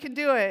way we can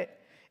do it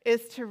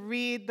is to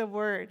read the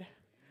word.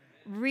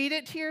 Read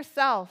it to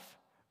yourself.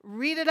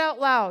 Read it out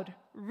loud.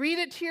 Read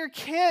it to your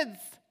kids.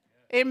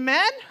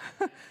 Amen?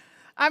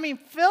 I mean,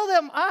 fill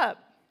them up.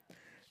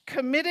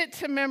 Commit it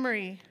to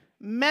memory.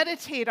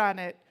 Meditate on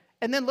it.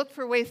 And then look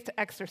for ways to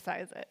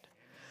exercise it.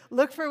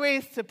 Look for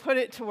ways to put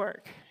it to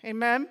work.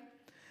 Amen?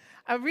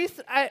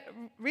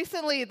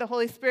 Recently, the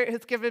Holy Spirit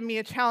has given me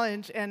a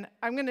challenge, and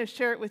I'm going to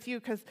share it with you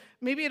because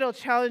maybe it'll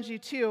challenge you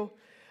too.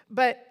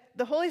 But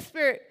the Holy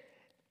Spirit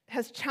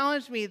has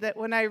challenged me that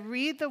when I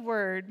read the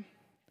Word,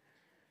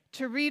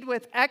 to read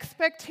with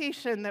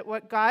expectation that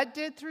what God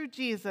did through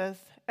Jesus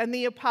and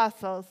the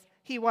apostles,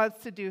 he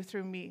wants to do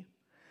through me.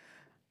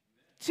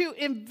 To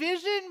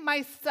envision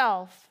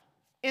myself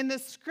in the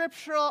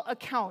scriptural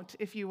account,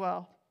 if you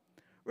will,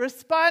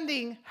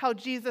 responding how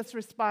Jesus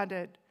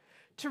responded,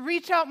 to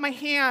reach out my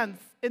hands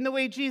in the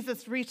way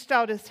Jesus reached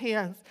out his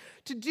hands,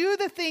 to do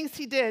the things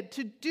he did,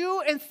 to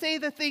do and say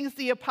the things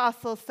the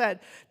apostles said,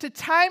 to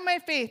tie my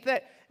faith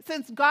that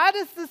since God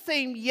is the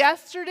same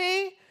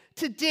yesterday,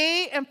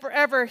 today, and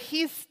forever,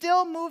 he's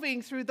still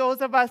moving through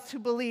those of us who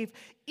believe,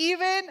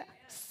 even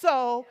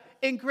so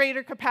in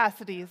greater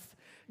capacities.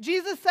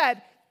 Jesus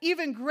said,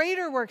 even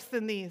greater works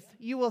than these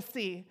you will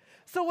see.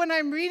 So when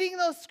I'm reading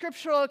those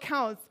scriptural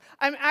accounts,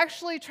 I'm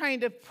actually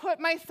trying to put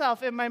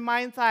myself in my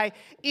mind's eye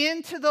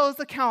into those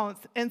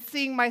accounts and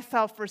seeing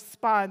myself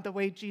respond the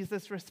way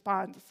Jesus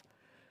responds.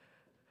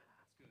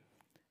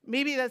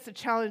 Maybe that's a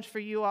challenge for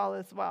you all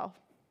as well.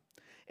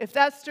 If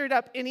that stirred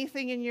up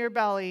anything in your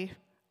belly,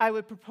 I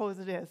would propose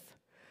it is.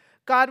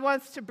 God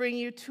wants to bring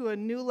you to a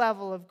new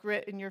level of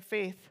grit in your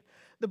faith,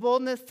 the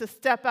boldness to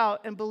step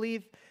out and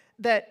believe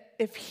that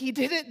if he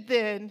did it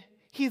then,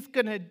 he's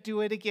going to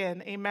do it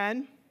again.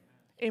 Amen?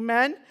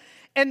 Amen?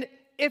 And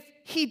if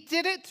he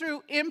did it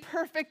through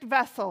imperfect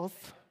vessels,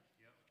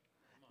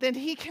 then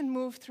he can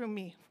move through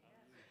me.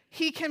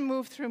 He can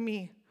move through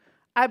me.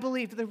 I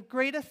believe the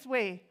greatest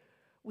way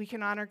we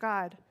can honor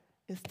God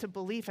is to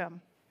believe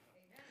him,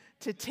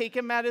 to take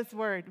him at his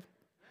word,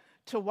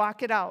 to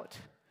walk it out.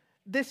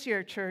 This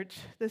year, church,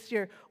 this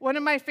year, one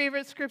of my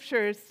favorite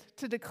scriptures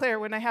to declare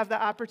when I have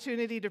the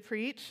opportunity to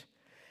preach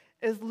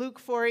is Luke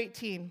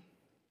 4:18.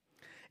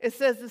 It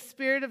says, the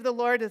Spirit of the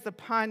Lord is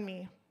upon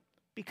me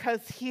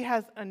because he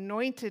has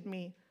anointed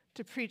me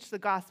to preach the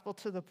gospel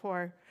to the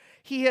poor.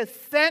 He has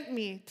sent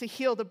me to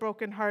heal the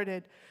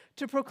brokenhearted,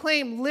 to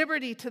proclaim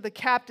liberty to the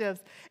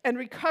captives and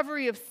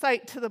recovery of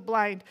sight to the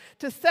blind,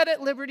 to set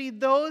at liberty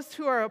those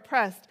who are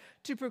oppressed,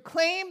 to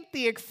proclaim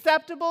the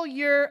acceptable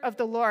year of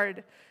the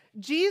Lord.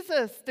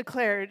 Jesus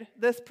declared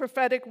this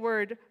prophetic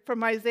word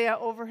from Isaiah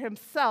over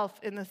himself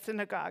in the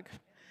synagogue.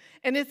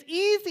 And it's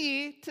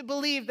easy to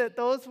believe that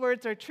those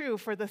words are true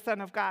for the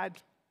Son of God.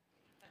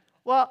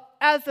 Well,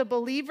 as a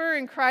believer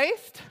in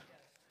Christ,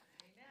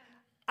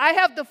 I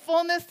have the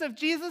fullness of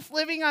Jesus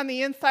living on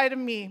the inside of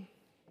me.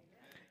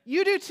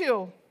 You do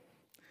too.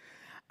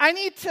 I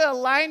need to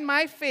align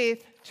my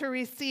faith to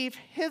receive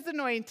his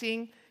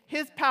anointing,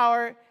 his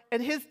power,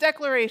 and his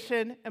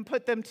declaration and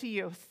put them to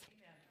use.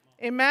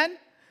 Amen?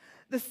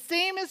 The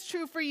same is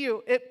true for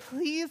you. It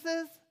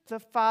pleases the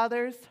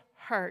Father's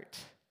heart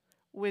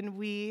when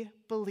we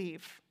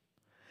believe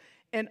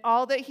in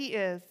all that he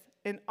is,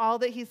 in all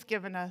that he's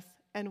given us,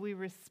 and we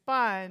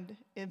respond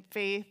in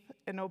faith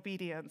and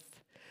obedience.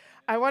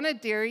 I want to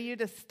dare you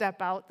to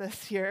step out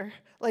this year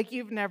like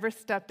you've never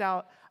stepped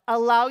out.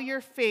 Allow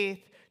your faith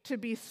to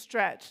be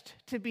stretched,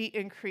 to be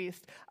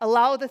increased.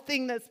 Allow the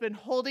thing that's been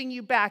holding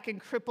you back and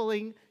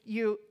crippling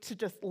you to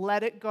just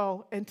let it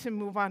go and to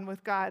move on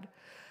with God.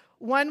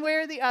 One way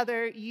or the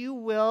other, you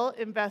will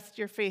invest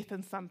your faith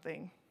in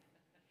something.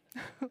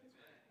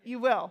 You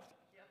will.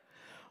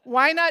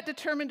 Why not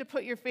determine to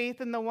put your faith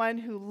in the one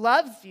who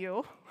loves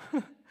you,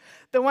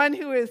 the one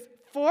who is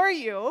for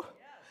you,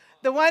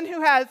 the one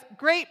who has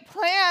great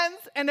plans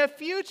and a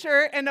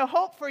future and a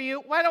hope for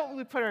you? Why don't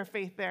we put our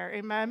faith there?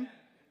 Amen?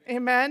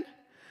 Amen?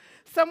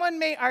 Someone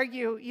may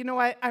argue, you know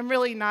what, I'm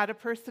really not a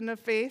person of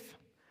faith.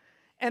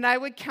 And I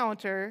would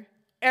counter,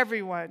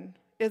 everyone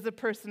is a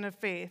person of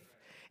faith.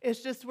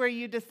 It's just where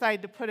you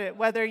decide to put it.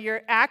 Whether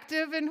you're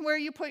active in where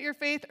you put your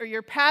faith or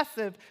you're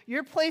passive,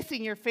 you're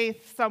placing your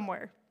faith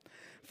somewhere.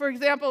 For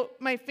example,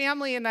 my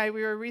family and I,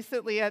 we were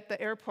recently at the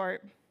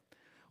airport,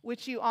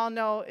 which you all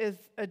know is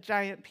a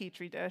giant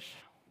petri dish,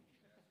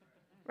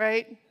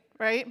 right?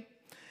 Right?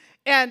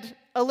 And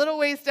a little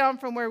ways down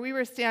from where we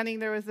were standing,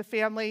 there was a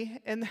family,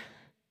 and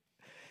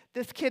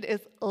this kid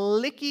is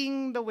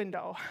licking the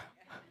window.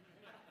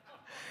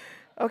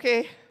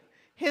 Okay?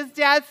 His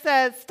dad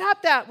says,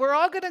 stop that. We're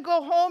all going to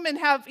go home and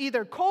have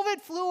either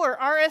COVID, flu, or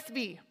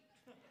RSV.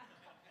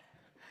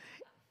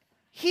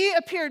 He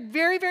appeared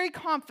very, very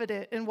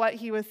confident in what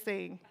he was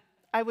saying.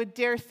 I would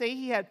dare say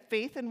he had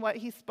faith in what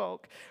he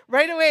spoke.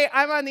 Right away,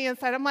 I'm on the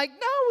inside. I'm like,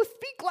 no,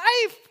 speak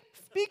life.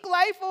 Speak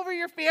life over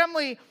your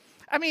family.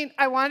 I mean,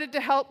 I wanted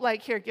to help,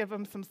 like, here, give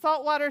him some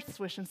salt water,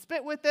 swish and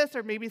spit with this,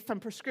 or maybe some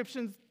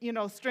prescription,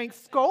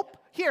 strength scope.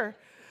 Here.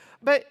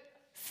 But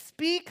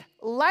speak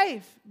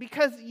life,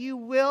 because you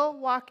will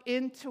walk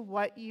into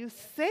what you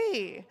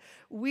say.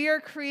 We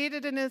are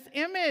created in his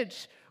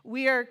image.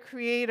 We are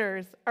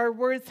creators. Our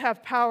words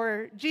have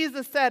power.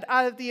 Jesus said,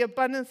 out of the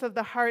abundance of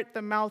the heart,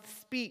 the mouth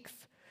speaks.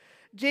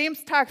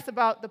 James talks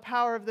about the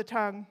power of the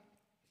tongue.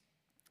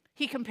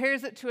 He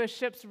compares it to a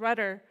ship's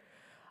rudder,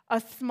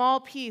 a small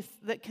piece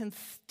that can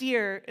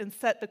steer and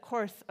set the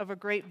course of a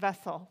great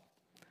vessel.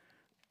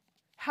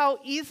 How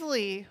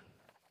easily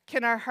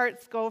can our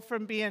hearts go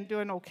from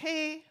doing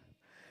okay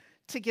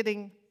to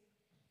getting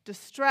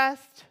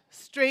distressed,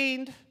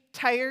 strained,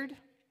 tired?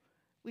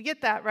 We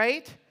get that,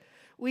 right?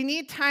 We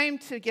need time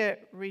to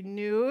get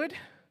renewed,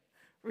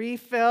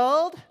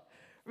 refilled,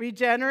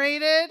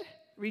 regenerated,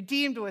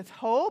 redeemed with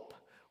hope,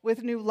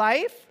 with new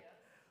life.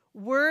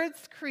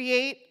 Words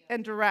create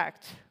and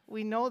direct.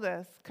 We know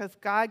this because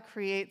God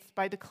creates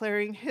by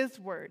declaring his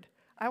word.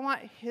 I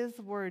want his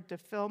word to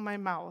fill my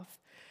mouth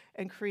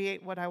and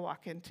create what I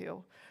walk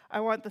into.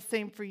 I want the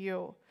same for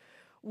you.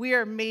 We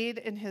are made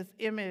in his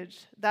image.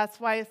 That's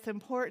why it's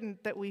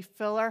important that we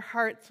fill our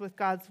hearts with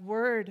God's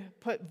word,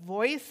 put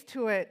voice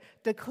to it,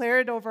 declare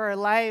it over our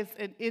lives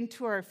and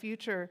into our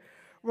future.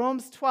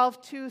 Romans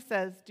 12:2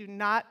 says, do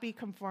not be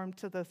conformed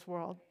to this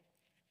world.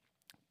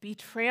 Be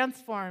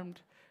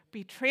transformed.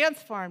 Be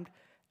transformed.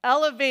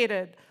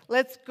 Elevated.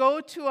 Let's go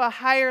to a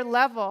higher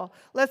level.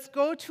 Let's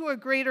go to a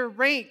greater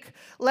rank.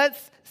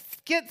 Let's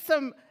get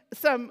some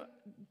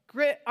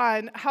grit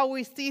on how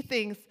we see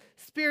things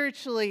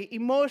spiritually,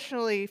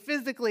 emotionally,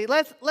 physically.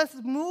 Let's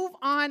move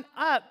on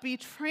up. Be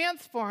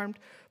transformed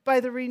by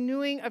the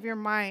renewing of your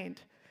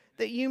mind,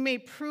 that you may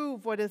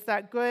prove what is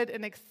that good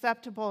and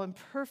acceptable and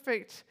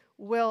perfect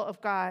will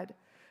of God.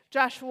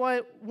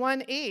 Joshua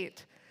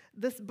 1:8,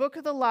 this book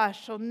of the law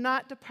shall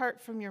not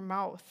depart from your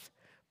mouth,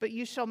 but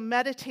you shall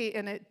meditate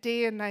in it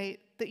day and night,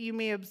 that you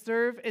may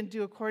observe and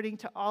do according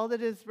to all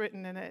that is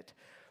written in it.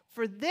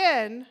 For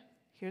then,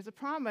 here's a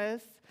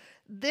promise,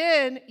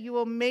 then you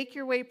will make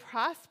your way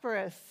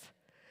prosperous,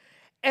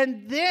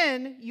 and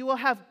then you will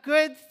have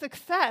good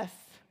success.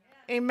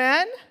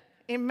 Amen?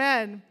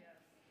 Amen.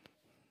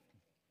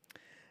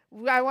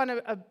 I want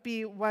to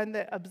be one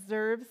that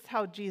observes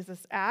how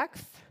Jesus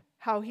acts,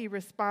 how he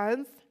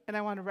responds, and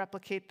I want to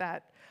replicate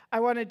that.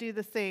 I want to do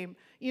the same.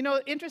 You know,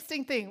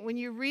 interesting thing, when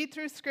you read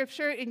through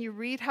Scripture and you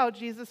read how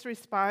Jesus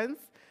responds,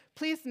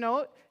 please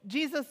note,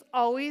 Jesus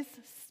always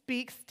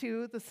speaks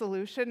to the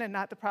solution and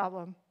not the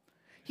problem.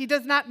 He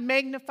does not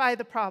magnify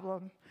the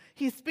problem.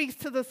 He speaks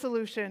to the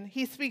solution.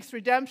 He speaks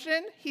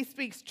redemption. He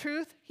speaks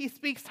truth. He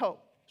speaks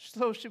hope.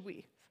 So should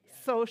we.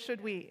 So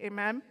should we.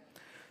 Amen?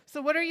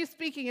 So what are you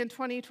speaking in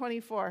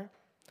 2024?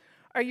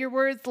 Are your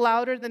words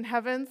louder than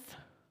heaven's?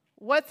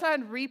 What's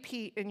on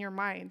repeat in your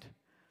mind?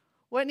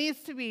 What needs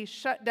to be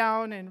shut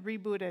down and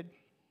rebooted?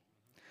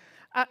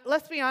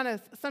 Let's be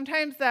honest.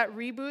 Sometimes that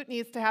reboot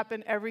needs to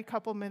happen every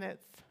couple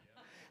minutes.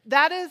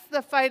 That is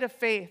the fight of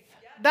faith.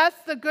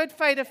 That's the good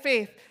fight of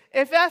faith.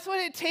 If that's what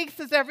it takes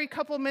is every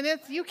couple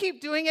minutes, you keep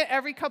doing it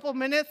every couple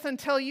minutes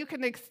until you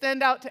can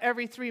extend out to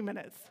every 3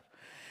 minutes.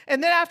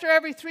 And then after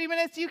every 3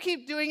 minutes, you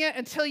keep doing it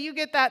until you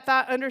get that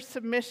thought under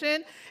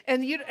submission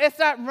and it's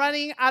not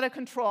running out of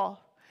control.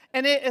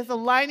 And it is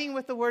aligning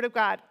with the Word of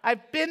God.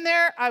 I've been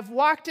there. I've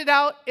walked it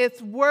out.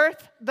 It's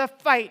worth the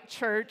fight,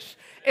 church.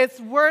 It's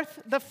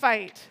worth the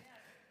fight.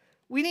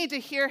 We need to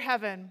hear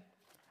heaven.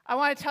 I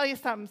want to tell you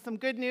something, some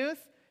good news.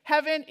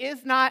 Heaven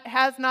is not,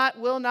 has not,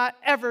 will not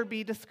ever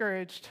be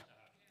discouraged.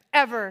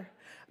 Ever.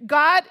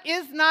 God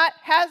is not,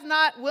 has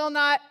not, will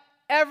not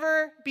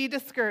ever be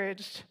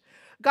discouraged.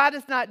 God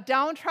is not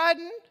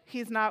downtrodden.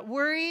 He's not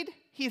worried.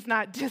 He's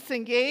not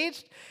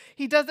disengaged.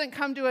 He doesn't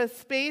come to a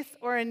space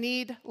or a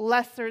need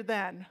lesser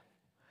than.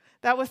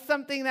 That was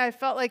something that I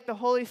felt like the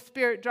Holy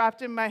Spirit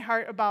dropped in my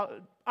heart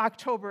about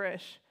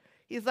October-ish.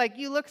 He's like,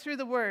 you look through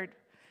the Word.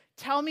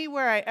 Tell me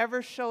where I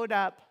ever showed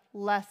up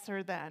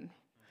lesser than.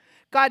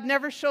 God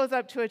never shows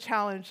up to a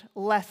challenge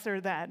lesser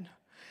than.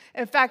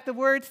 In fact, the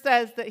Word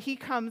says that he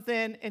comes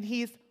in and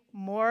he's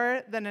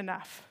more than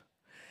enough.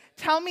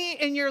 Tell me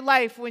in your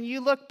life when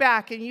you look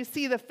back and you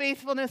see the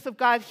faithfulness of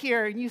God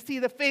here and you see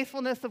the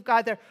faithfulness of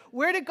God there,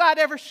 where did God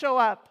ever show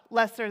up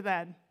lesser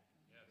than?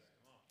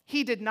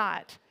 He did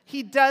not.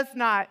 He does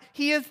not.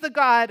 He is the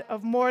God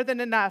of more than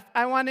enough.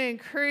 I want to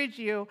encourage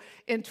you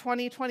in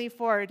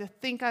 2024 to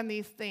think on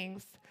these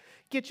things.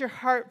 Get your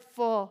heart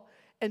full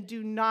and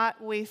do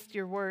not waste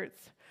your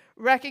words.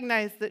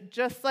 Recognize that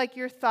just like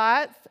your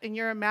thoughts and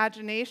your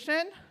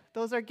imagination,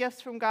 those are gifts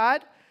from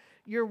God,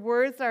 your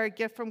words are a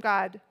gift from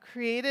God,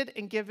 created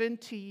and given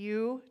to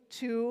you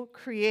to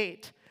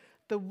create.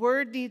 The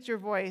Word needs your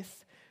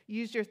voice.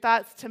 Use your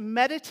thoughts to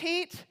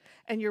meditate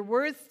and your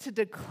words to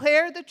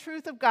declare the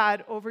truth of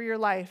God over your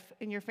life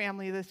and your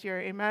family this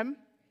year. Amen?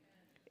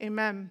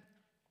 Amen.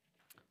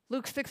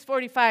 Luke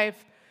 6:45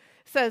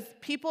 says,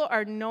 people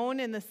are known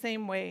in the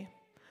same way,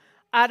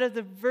 out of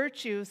the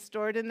virtue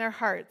stored in their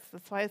hearts.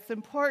 That's why it's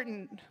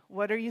important.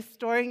 What are you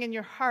storing in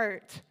your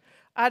heart?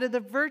 Out of the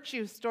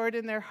virtue stored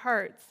in their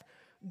hearts,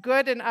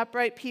 good and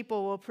upright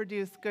people will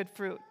produce good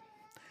fruit.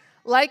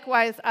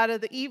 Likewise, out of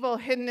the evil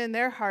hidden in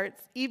their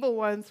hearts, evil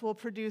ones will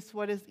produce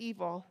what is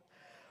evil.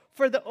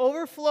 For the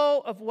overflow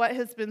of what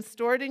has been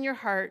stored in your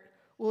heart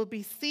will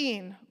be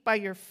seen by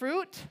your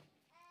fruit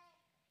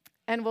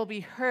and will be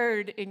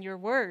heard in your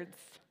words.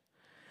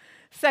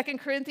 2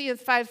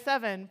 Corinthians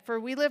 5:7, for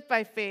we live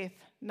by faith,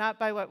 not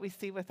by what we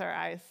see with our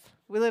eyes.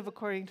 We live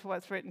according to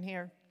what's written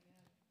here.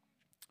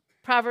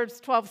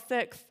 Proverbs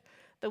 12:6,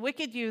 the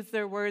wicked use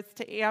their words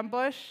to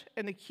ambush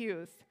and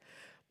accuse,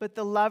 but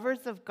the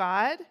lovers of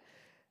God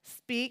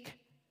speak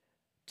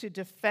to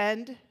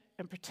defend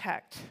and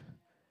protect.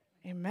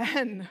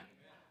 Amen.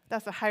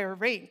 That's a higher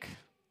rank.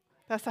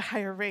 That's a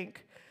higher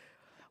rank.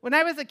 When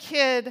I was a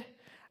kid,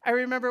 I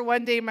remember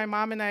one day my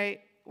mom and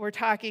I were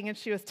talking, and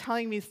she was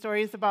telling me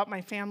stories about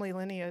my family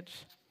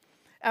lineage.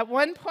 At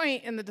one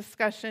point in the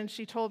discussion,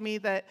 she told me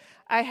that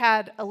I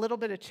had a little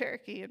bit of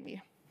Cherokee in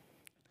me.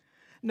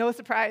 No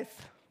surprise,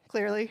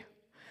 clearly.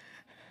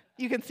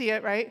 You can see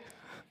it, right?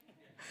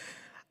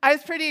 I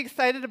was pretty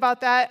excited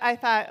about that. I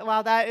thought,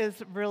 wow, that is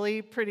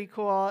really pretty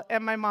cool.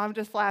 And my mom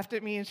just laughed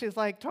at me, and she's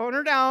like, tone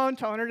her down,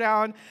 tone her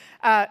down.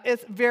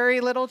 It's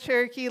very little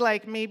Cherokee,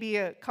 like maybe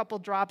a couple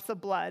drops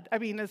of blood. I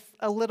mean, it's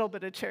a little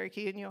bit of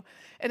Cherokee in you.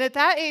 And at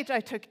that age,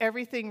 I took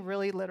everything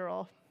really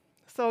literal.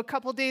 So a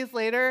couple days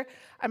later,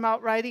 I'm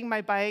out riding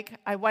my bike.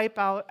 I wipe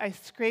out. I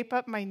scrape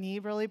up my knee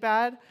really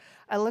bad.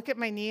 I look at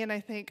my knee, and I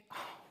think, oh,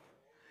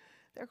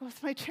 there goes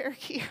my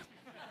Cherokee.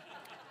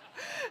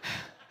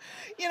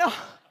 You know,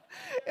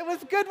 it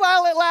was good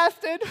while it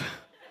lasted.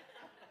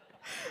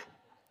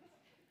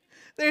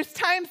 There's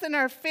times in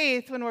our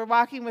faith when we're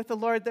walking with the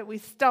Lord that we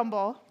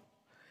stumble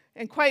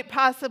and quite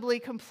possibly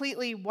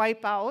completely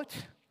wipe out,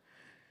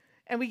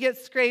 and we get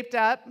scraped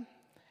up,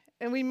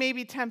 and we may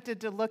be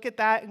tempted to look at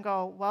that and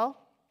go, well,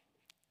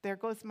 there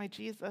goes my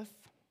Jesus.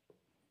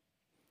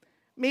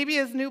 Maybe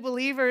as new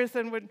believers,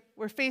 and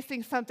we're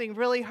facing something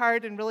really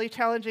hard and really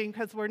challenging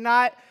because we're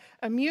not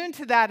immune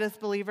to that as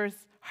believers.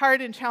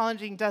 Hard and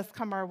challenging does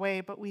come our way,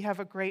 but we have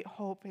a great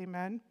hope,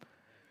 amen?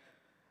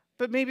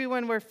 But maybe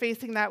when we're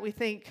facing that, we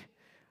think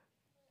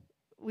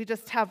we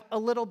just have a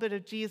little bit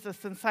of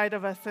Jesus inside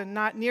of us and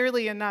not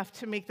nearly enough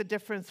to make the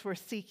difference we're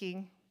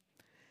seeking.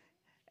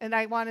 And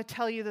I want to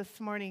tell you this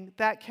morning,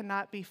 that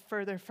cannot be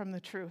further from the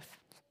truth.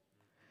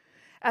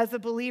 As a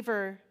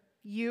believer,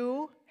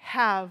 you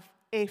have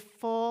a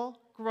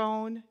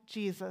full-grown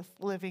Jesus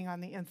living on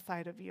the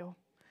inside of you.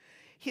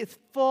 He has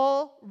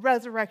full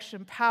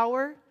resurrection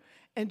power,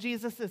 and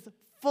Jesus is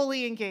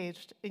fully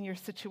engaged in your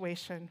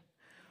situation.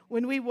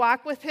 When we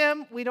walk with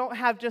him, we don't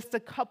have just a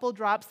couple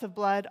drops of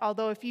blood,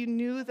 although if you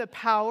knew the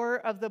power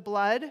of the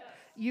blood,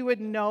 you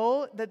would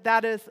know that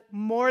that is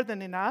more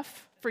than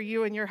enough for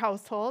you and your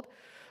household.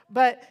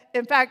 But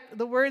in fact,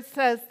 the word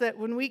says that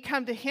when we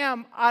come to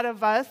him, out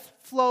of us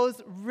flows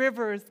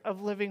rivers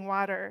of living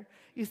water.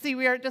 You see,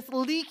 we aren't just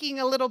leaking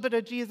a little bit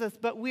of Jesus,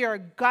 but we are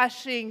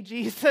gushing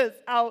Jesus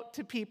out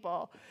to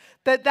people.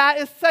 That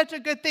is such a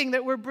good thing,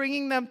 that we're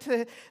bringing them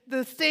to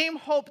the same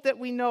hope that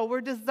we know.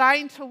 We're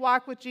designed to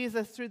walk with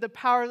Jesus through the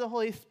power of the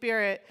Holy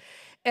Spirit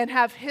and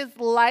have his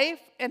life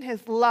and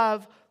his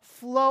love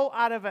flow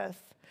out of us.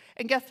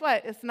 And guess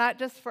what? It's not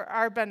just for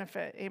our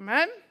benefit.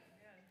 Amen?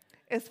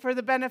 It's for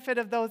the benefit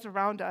of those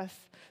around us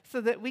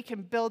so that we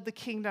can build the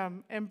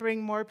kingdom and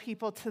bring more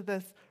people to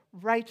this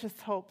righteous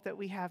hope that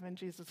we have in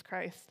Jesus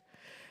Christ.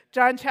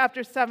 John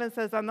chapter 7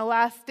 says, on the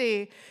last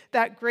day,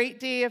 that great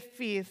day of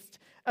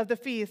the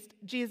feast,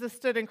 Jesus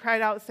stood and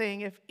cried out,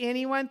 saying, if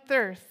anyone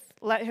thirsts,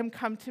 let him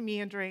come to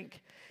me and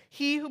drink.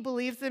 He who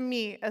believes in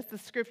me, as the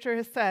scripture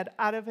has said,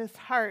 out of his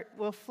heart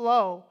will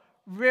flow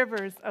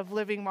rivers of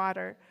living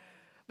water.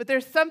 But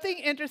there's something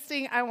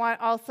interesting I want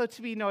also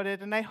to be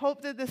noted, and I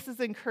hope that this is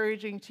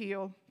encouraging to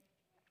you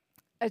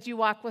as you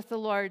walk with the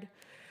Lord.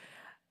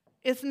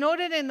 It's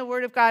noted in the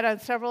Word of God on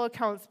several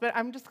accounts, but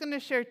I'm just going to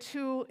share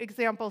two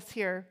examples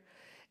here.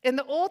 In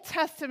the Old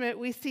Testament,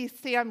 we see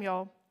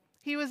Samuel.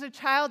 He was a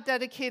child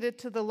dedicated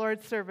to the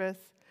Lord's service.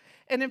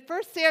 And in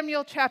 1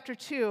 Samuel chapter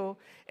 2,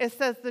 it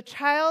says, the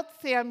child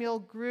Samuel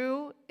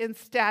grew in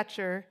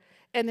stature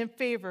and in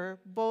favor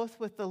both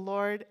with the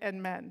Lord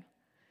and men.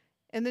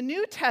 In the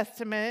New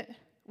Testament,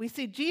 we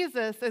see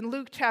Jesus in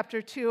Luke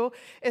chapter 2.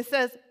 It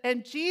says,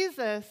 and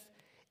Jesus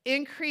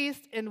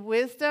increased in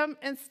wisdom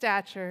and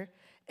stature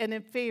and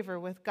in favor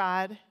with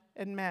God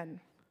and men.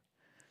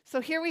 So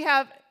here we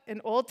have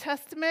an Old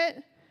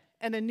Testament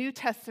and a New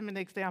Testament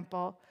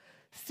example.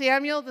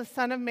 Samuel, the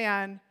son of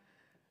man,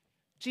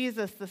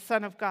 Jesus, the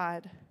son of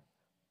God,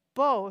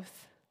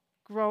 both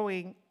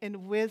growing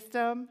in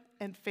wisdom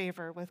and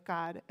favor with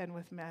God and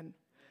with men.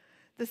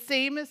 The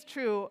same is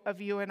true of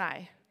you and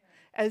I.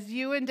 As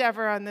you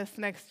endeavor on this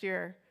next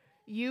year,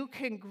 you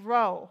can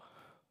grow.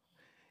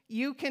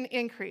 You can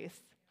increase.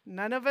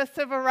 None of us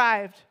have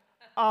arrived.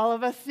 All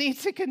of us need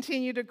to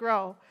continue to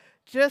grow.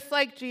 Just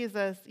like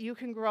Jesus, you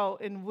can grow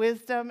in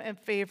wisdom and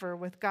favor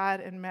with God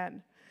and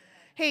men.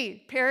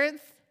 Hey,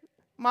 parents,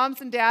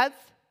 moms and dads,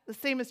 the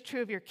same is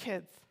true of your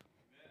kids.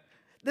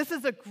 This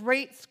is a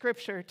great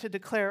scripture to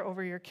declare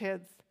over your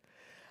kids.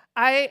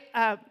 I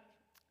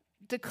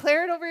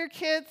declare it over your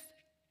kids,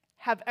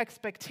 have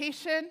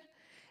expectation,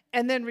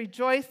 and then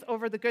rejoice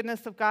over the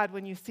goodness of God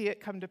when you see it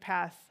come to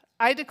pass.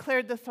 I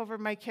declared this over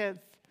my kids.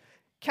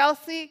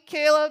 Kelsey,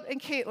 Caleb,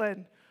 and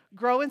Caitlin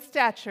grow in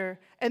stature,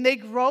 and they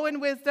grow in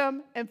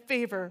wisdom and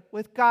favor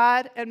with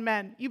God and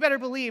men. You better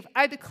believe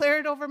I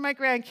declared over my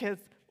grandkids.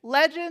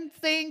 Legend,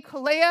 Zane,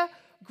 Kalea,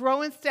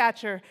 grow in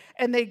stature,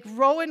 and they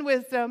grow in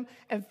wisdom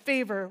and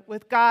favor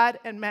with God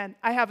and men.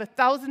 I have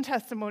 1,000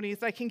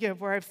 testimonies I can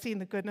give where I've seen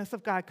the goodness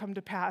of God come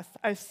to pass.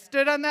 I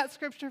stood on that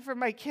scripture for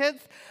my kids.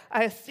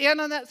 I stand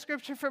on that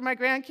scripture for my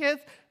grandkids,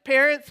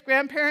 parents,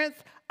 grandparents.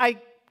 I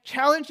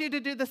challenge you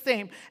to do the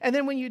same. And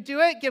then when you do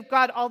it, give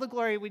God all the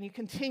glory when you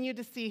continue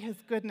to see his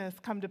goodness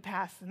come to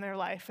pass in their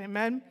life.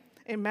 Amen?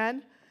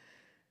 Amen?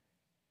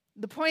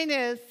 The point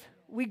is,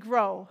 we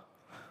grow.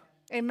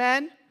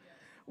 Amen?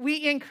 We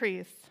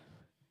increase.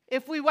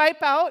 If we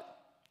wipe out,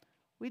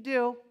 we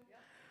do.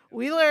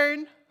 We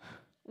learn.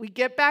 We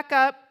get back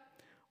up.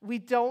 we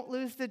don't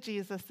lose the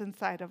Jesus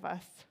inside of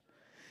us.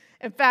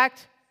 In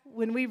fact,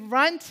 when we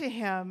run to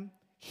him,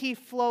 he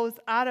flows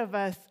out of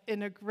us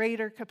in a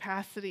greater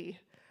capacity,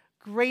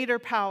 greater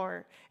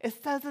power.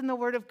 It says in the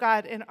Word of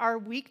God, in our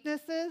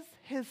weaknesses,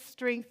 his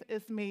strength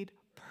is made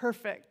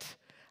perfect.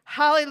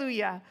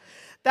 Hallelujah.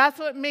 That's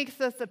what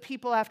makes us a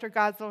people after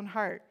God's own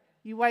heart.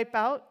 You wipe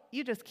out,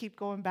 you just keep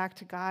going back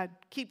to God.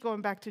 Keep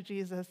going back to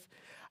Jesus.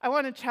 I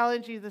want to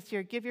challenge you this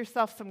year. Give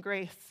yourself some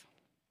grace.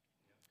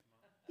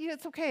 Yeah,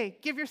 it's okay.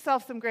 Give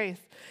yourself some grace.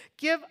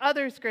 Give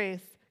others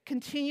grace.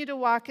 Continue to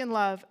walk in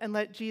love and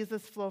let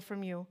Jesus flow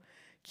from you.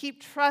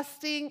 Keep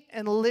trusting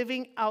and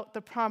living out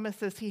the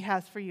promises he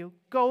has for you.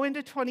 Go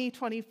into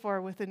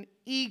 2024 with an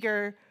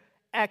eager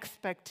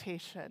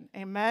expectation.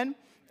 Amen?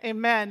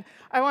 Amen.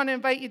 I want to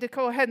invite you to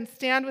go ahead and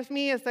stand with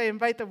me as I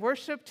invite the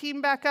worship team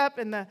back up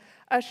and the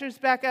ushers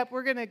back up.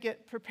 We're going to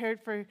get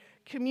prepared for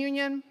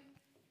communion.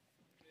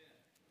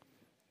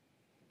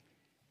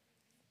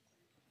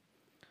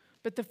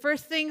 But the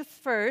first things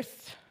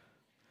first,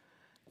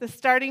 the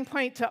starting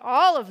point to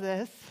all of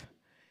this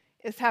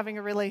is having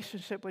a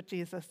relationship with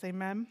Jesus.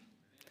 Amen?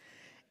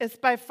 It's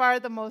by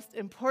far the most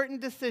important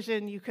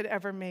decision you could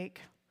ever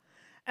make.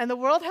 And the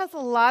world has a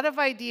lot of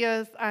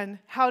ideas on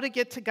how to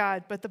get to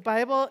God, but the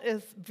Bible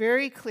is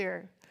very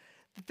clear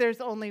that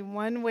there's only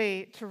one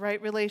way to right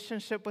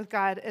relationship with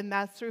God, and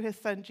that's through his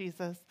son,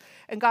 Jesus.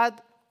 And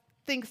God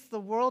thinks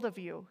the world of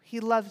you. He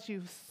loves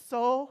you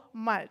so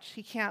much.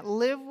 He can't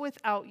live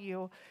without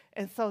you.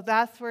 And so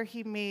that's where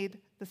he made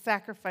the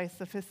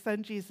sacrifice of his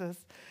son, Jesus,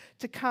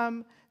 to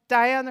come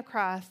die on the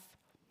cross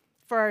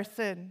for our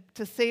sin,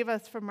 to save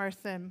us from our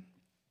sin.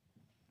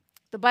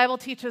 The Bible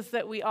teaches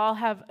that we all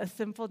have a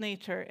sinful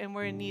nature and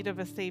we're in need of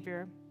a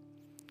Savior.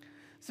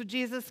 So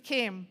Jesus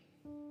came.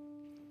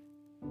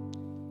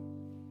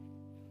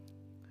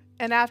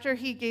 And after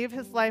he gave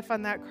his life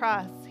on that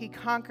cross, he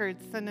conquered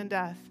sin and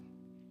death.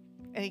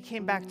 And he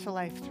came back to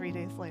life 3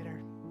 days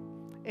later.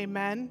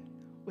 Amen?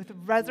 With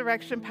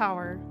resurrection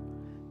power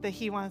that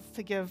he wants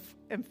to give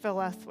and fill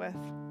us with.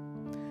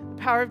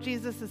 The power of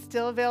Jesus is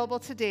still available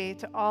today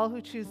to all who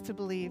choose to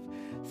believe.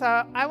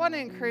 So I want to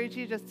encourage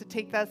you just to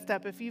take that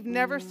step. If you've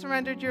never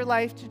surrendered your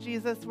life to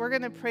Jesus, we're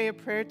going to pray a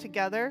prayer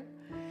together.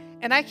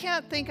 And I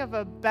can't think of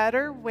a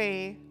better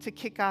way to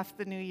kick off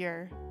the new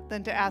year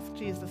than to ask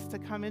Jesus to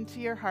come into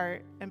your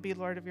heart and be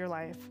Lord of your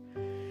life.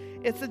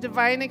 It's a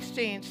divine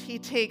exchange. He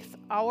takes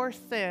our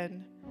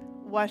sin,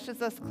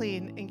 washes us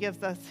clean, and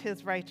gives us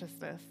his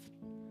righteousness.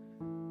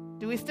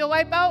 Do we still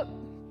wipe out?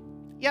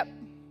 Yep.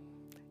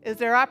 Is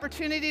there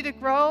opportunity to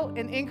grow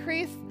and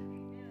increase?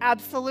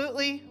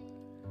 Absolutely.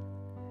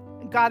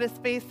 God is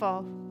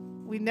faithful.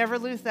 We never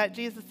lose that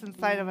Jesus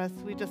inside of us.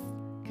 We just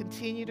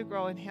continue to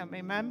grow in him.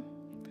 Amen?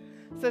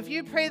 So if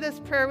you pray this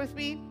prayer with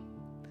me,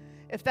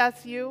 if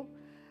that's you,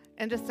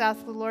 and just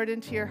ask the Lord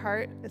into your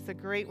heart, it's a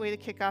great way to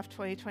kick off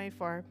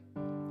 2024.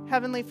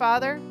 Heavenly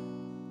Father,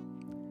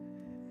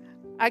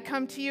 I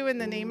come to you in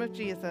the name of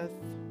Jesus.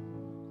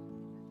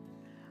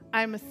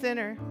 I'm a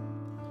sinner.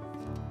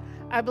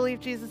 I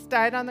believe Jesus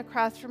died on the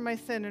cross for my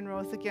sin and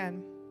rose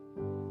again.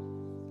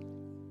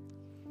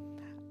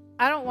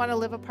 I don't want to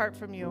live apart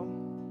from you.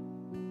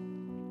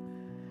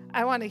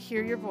 I want to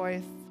hear your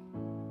voice.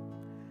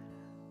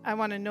 I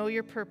want to know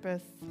your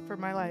purpose for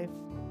my life.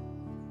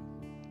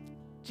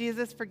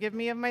 Jesus, forgive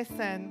me of my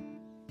sin.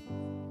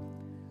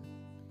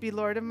 Be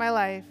Lord of my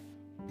life.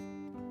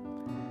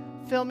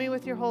 Fill me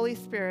with your Holy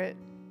Spirit.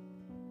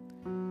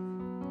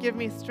 Give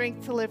me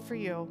strength to live for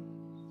you.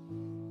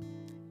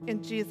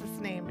 In Jesus'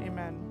 name,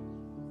 amen.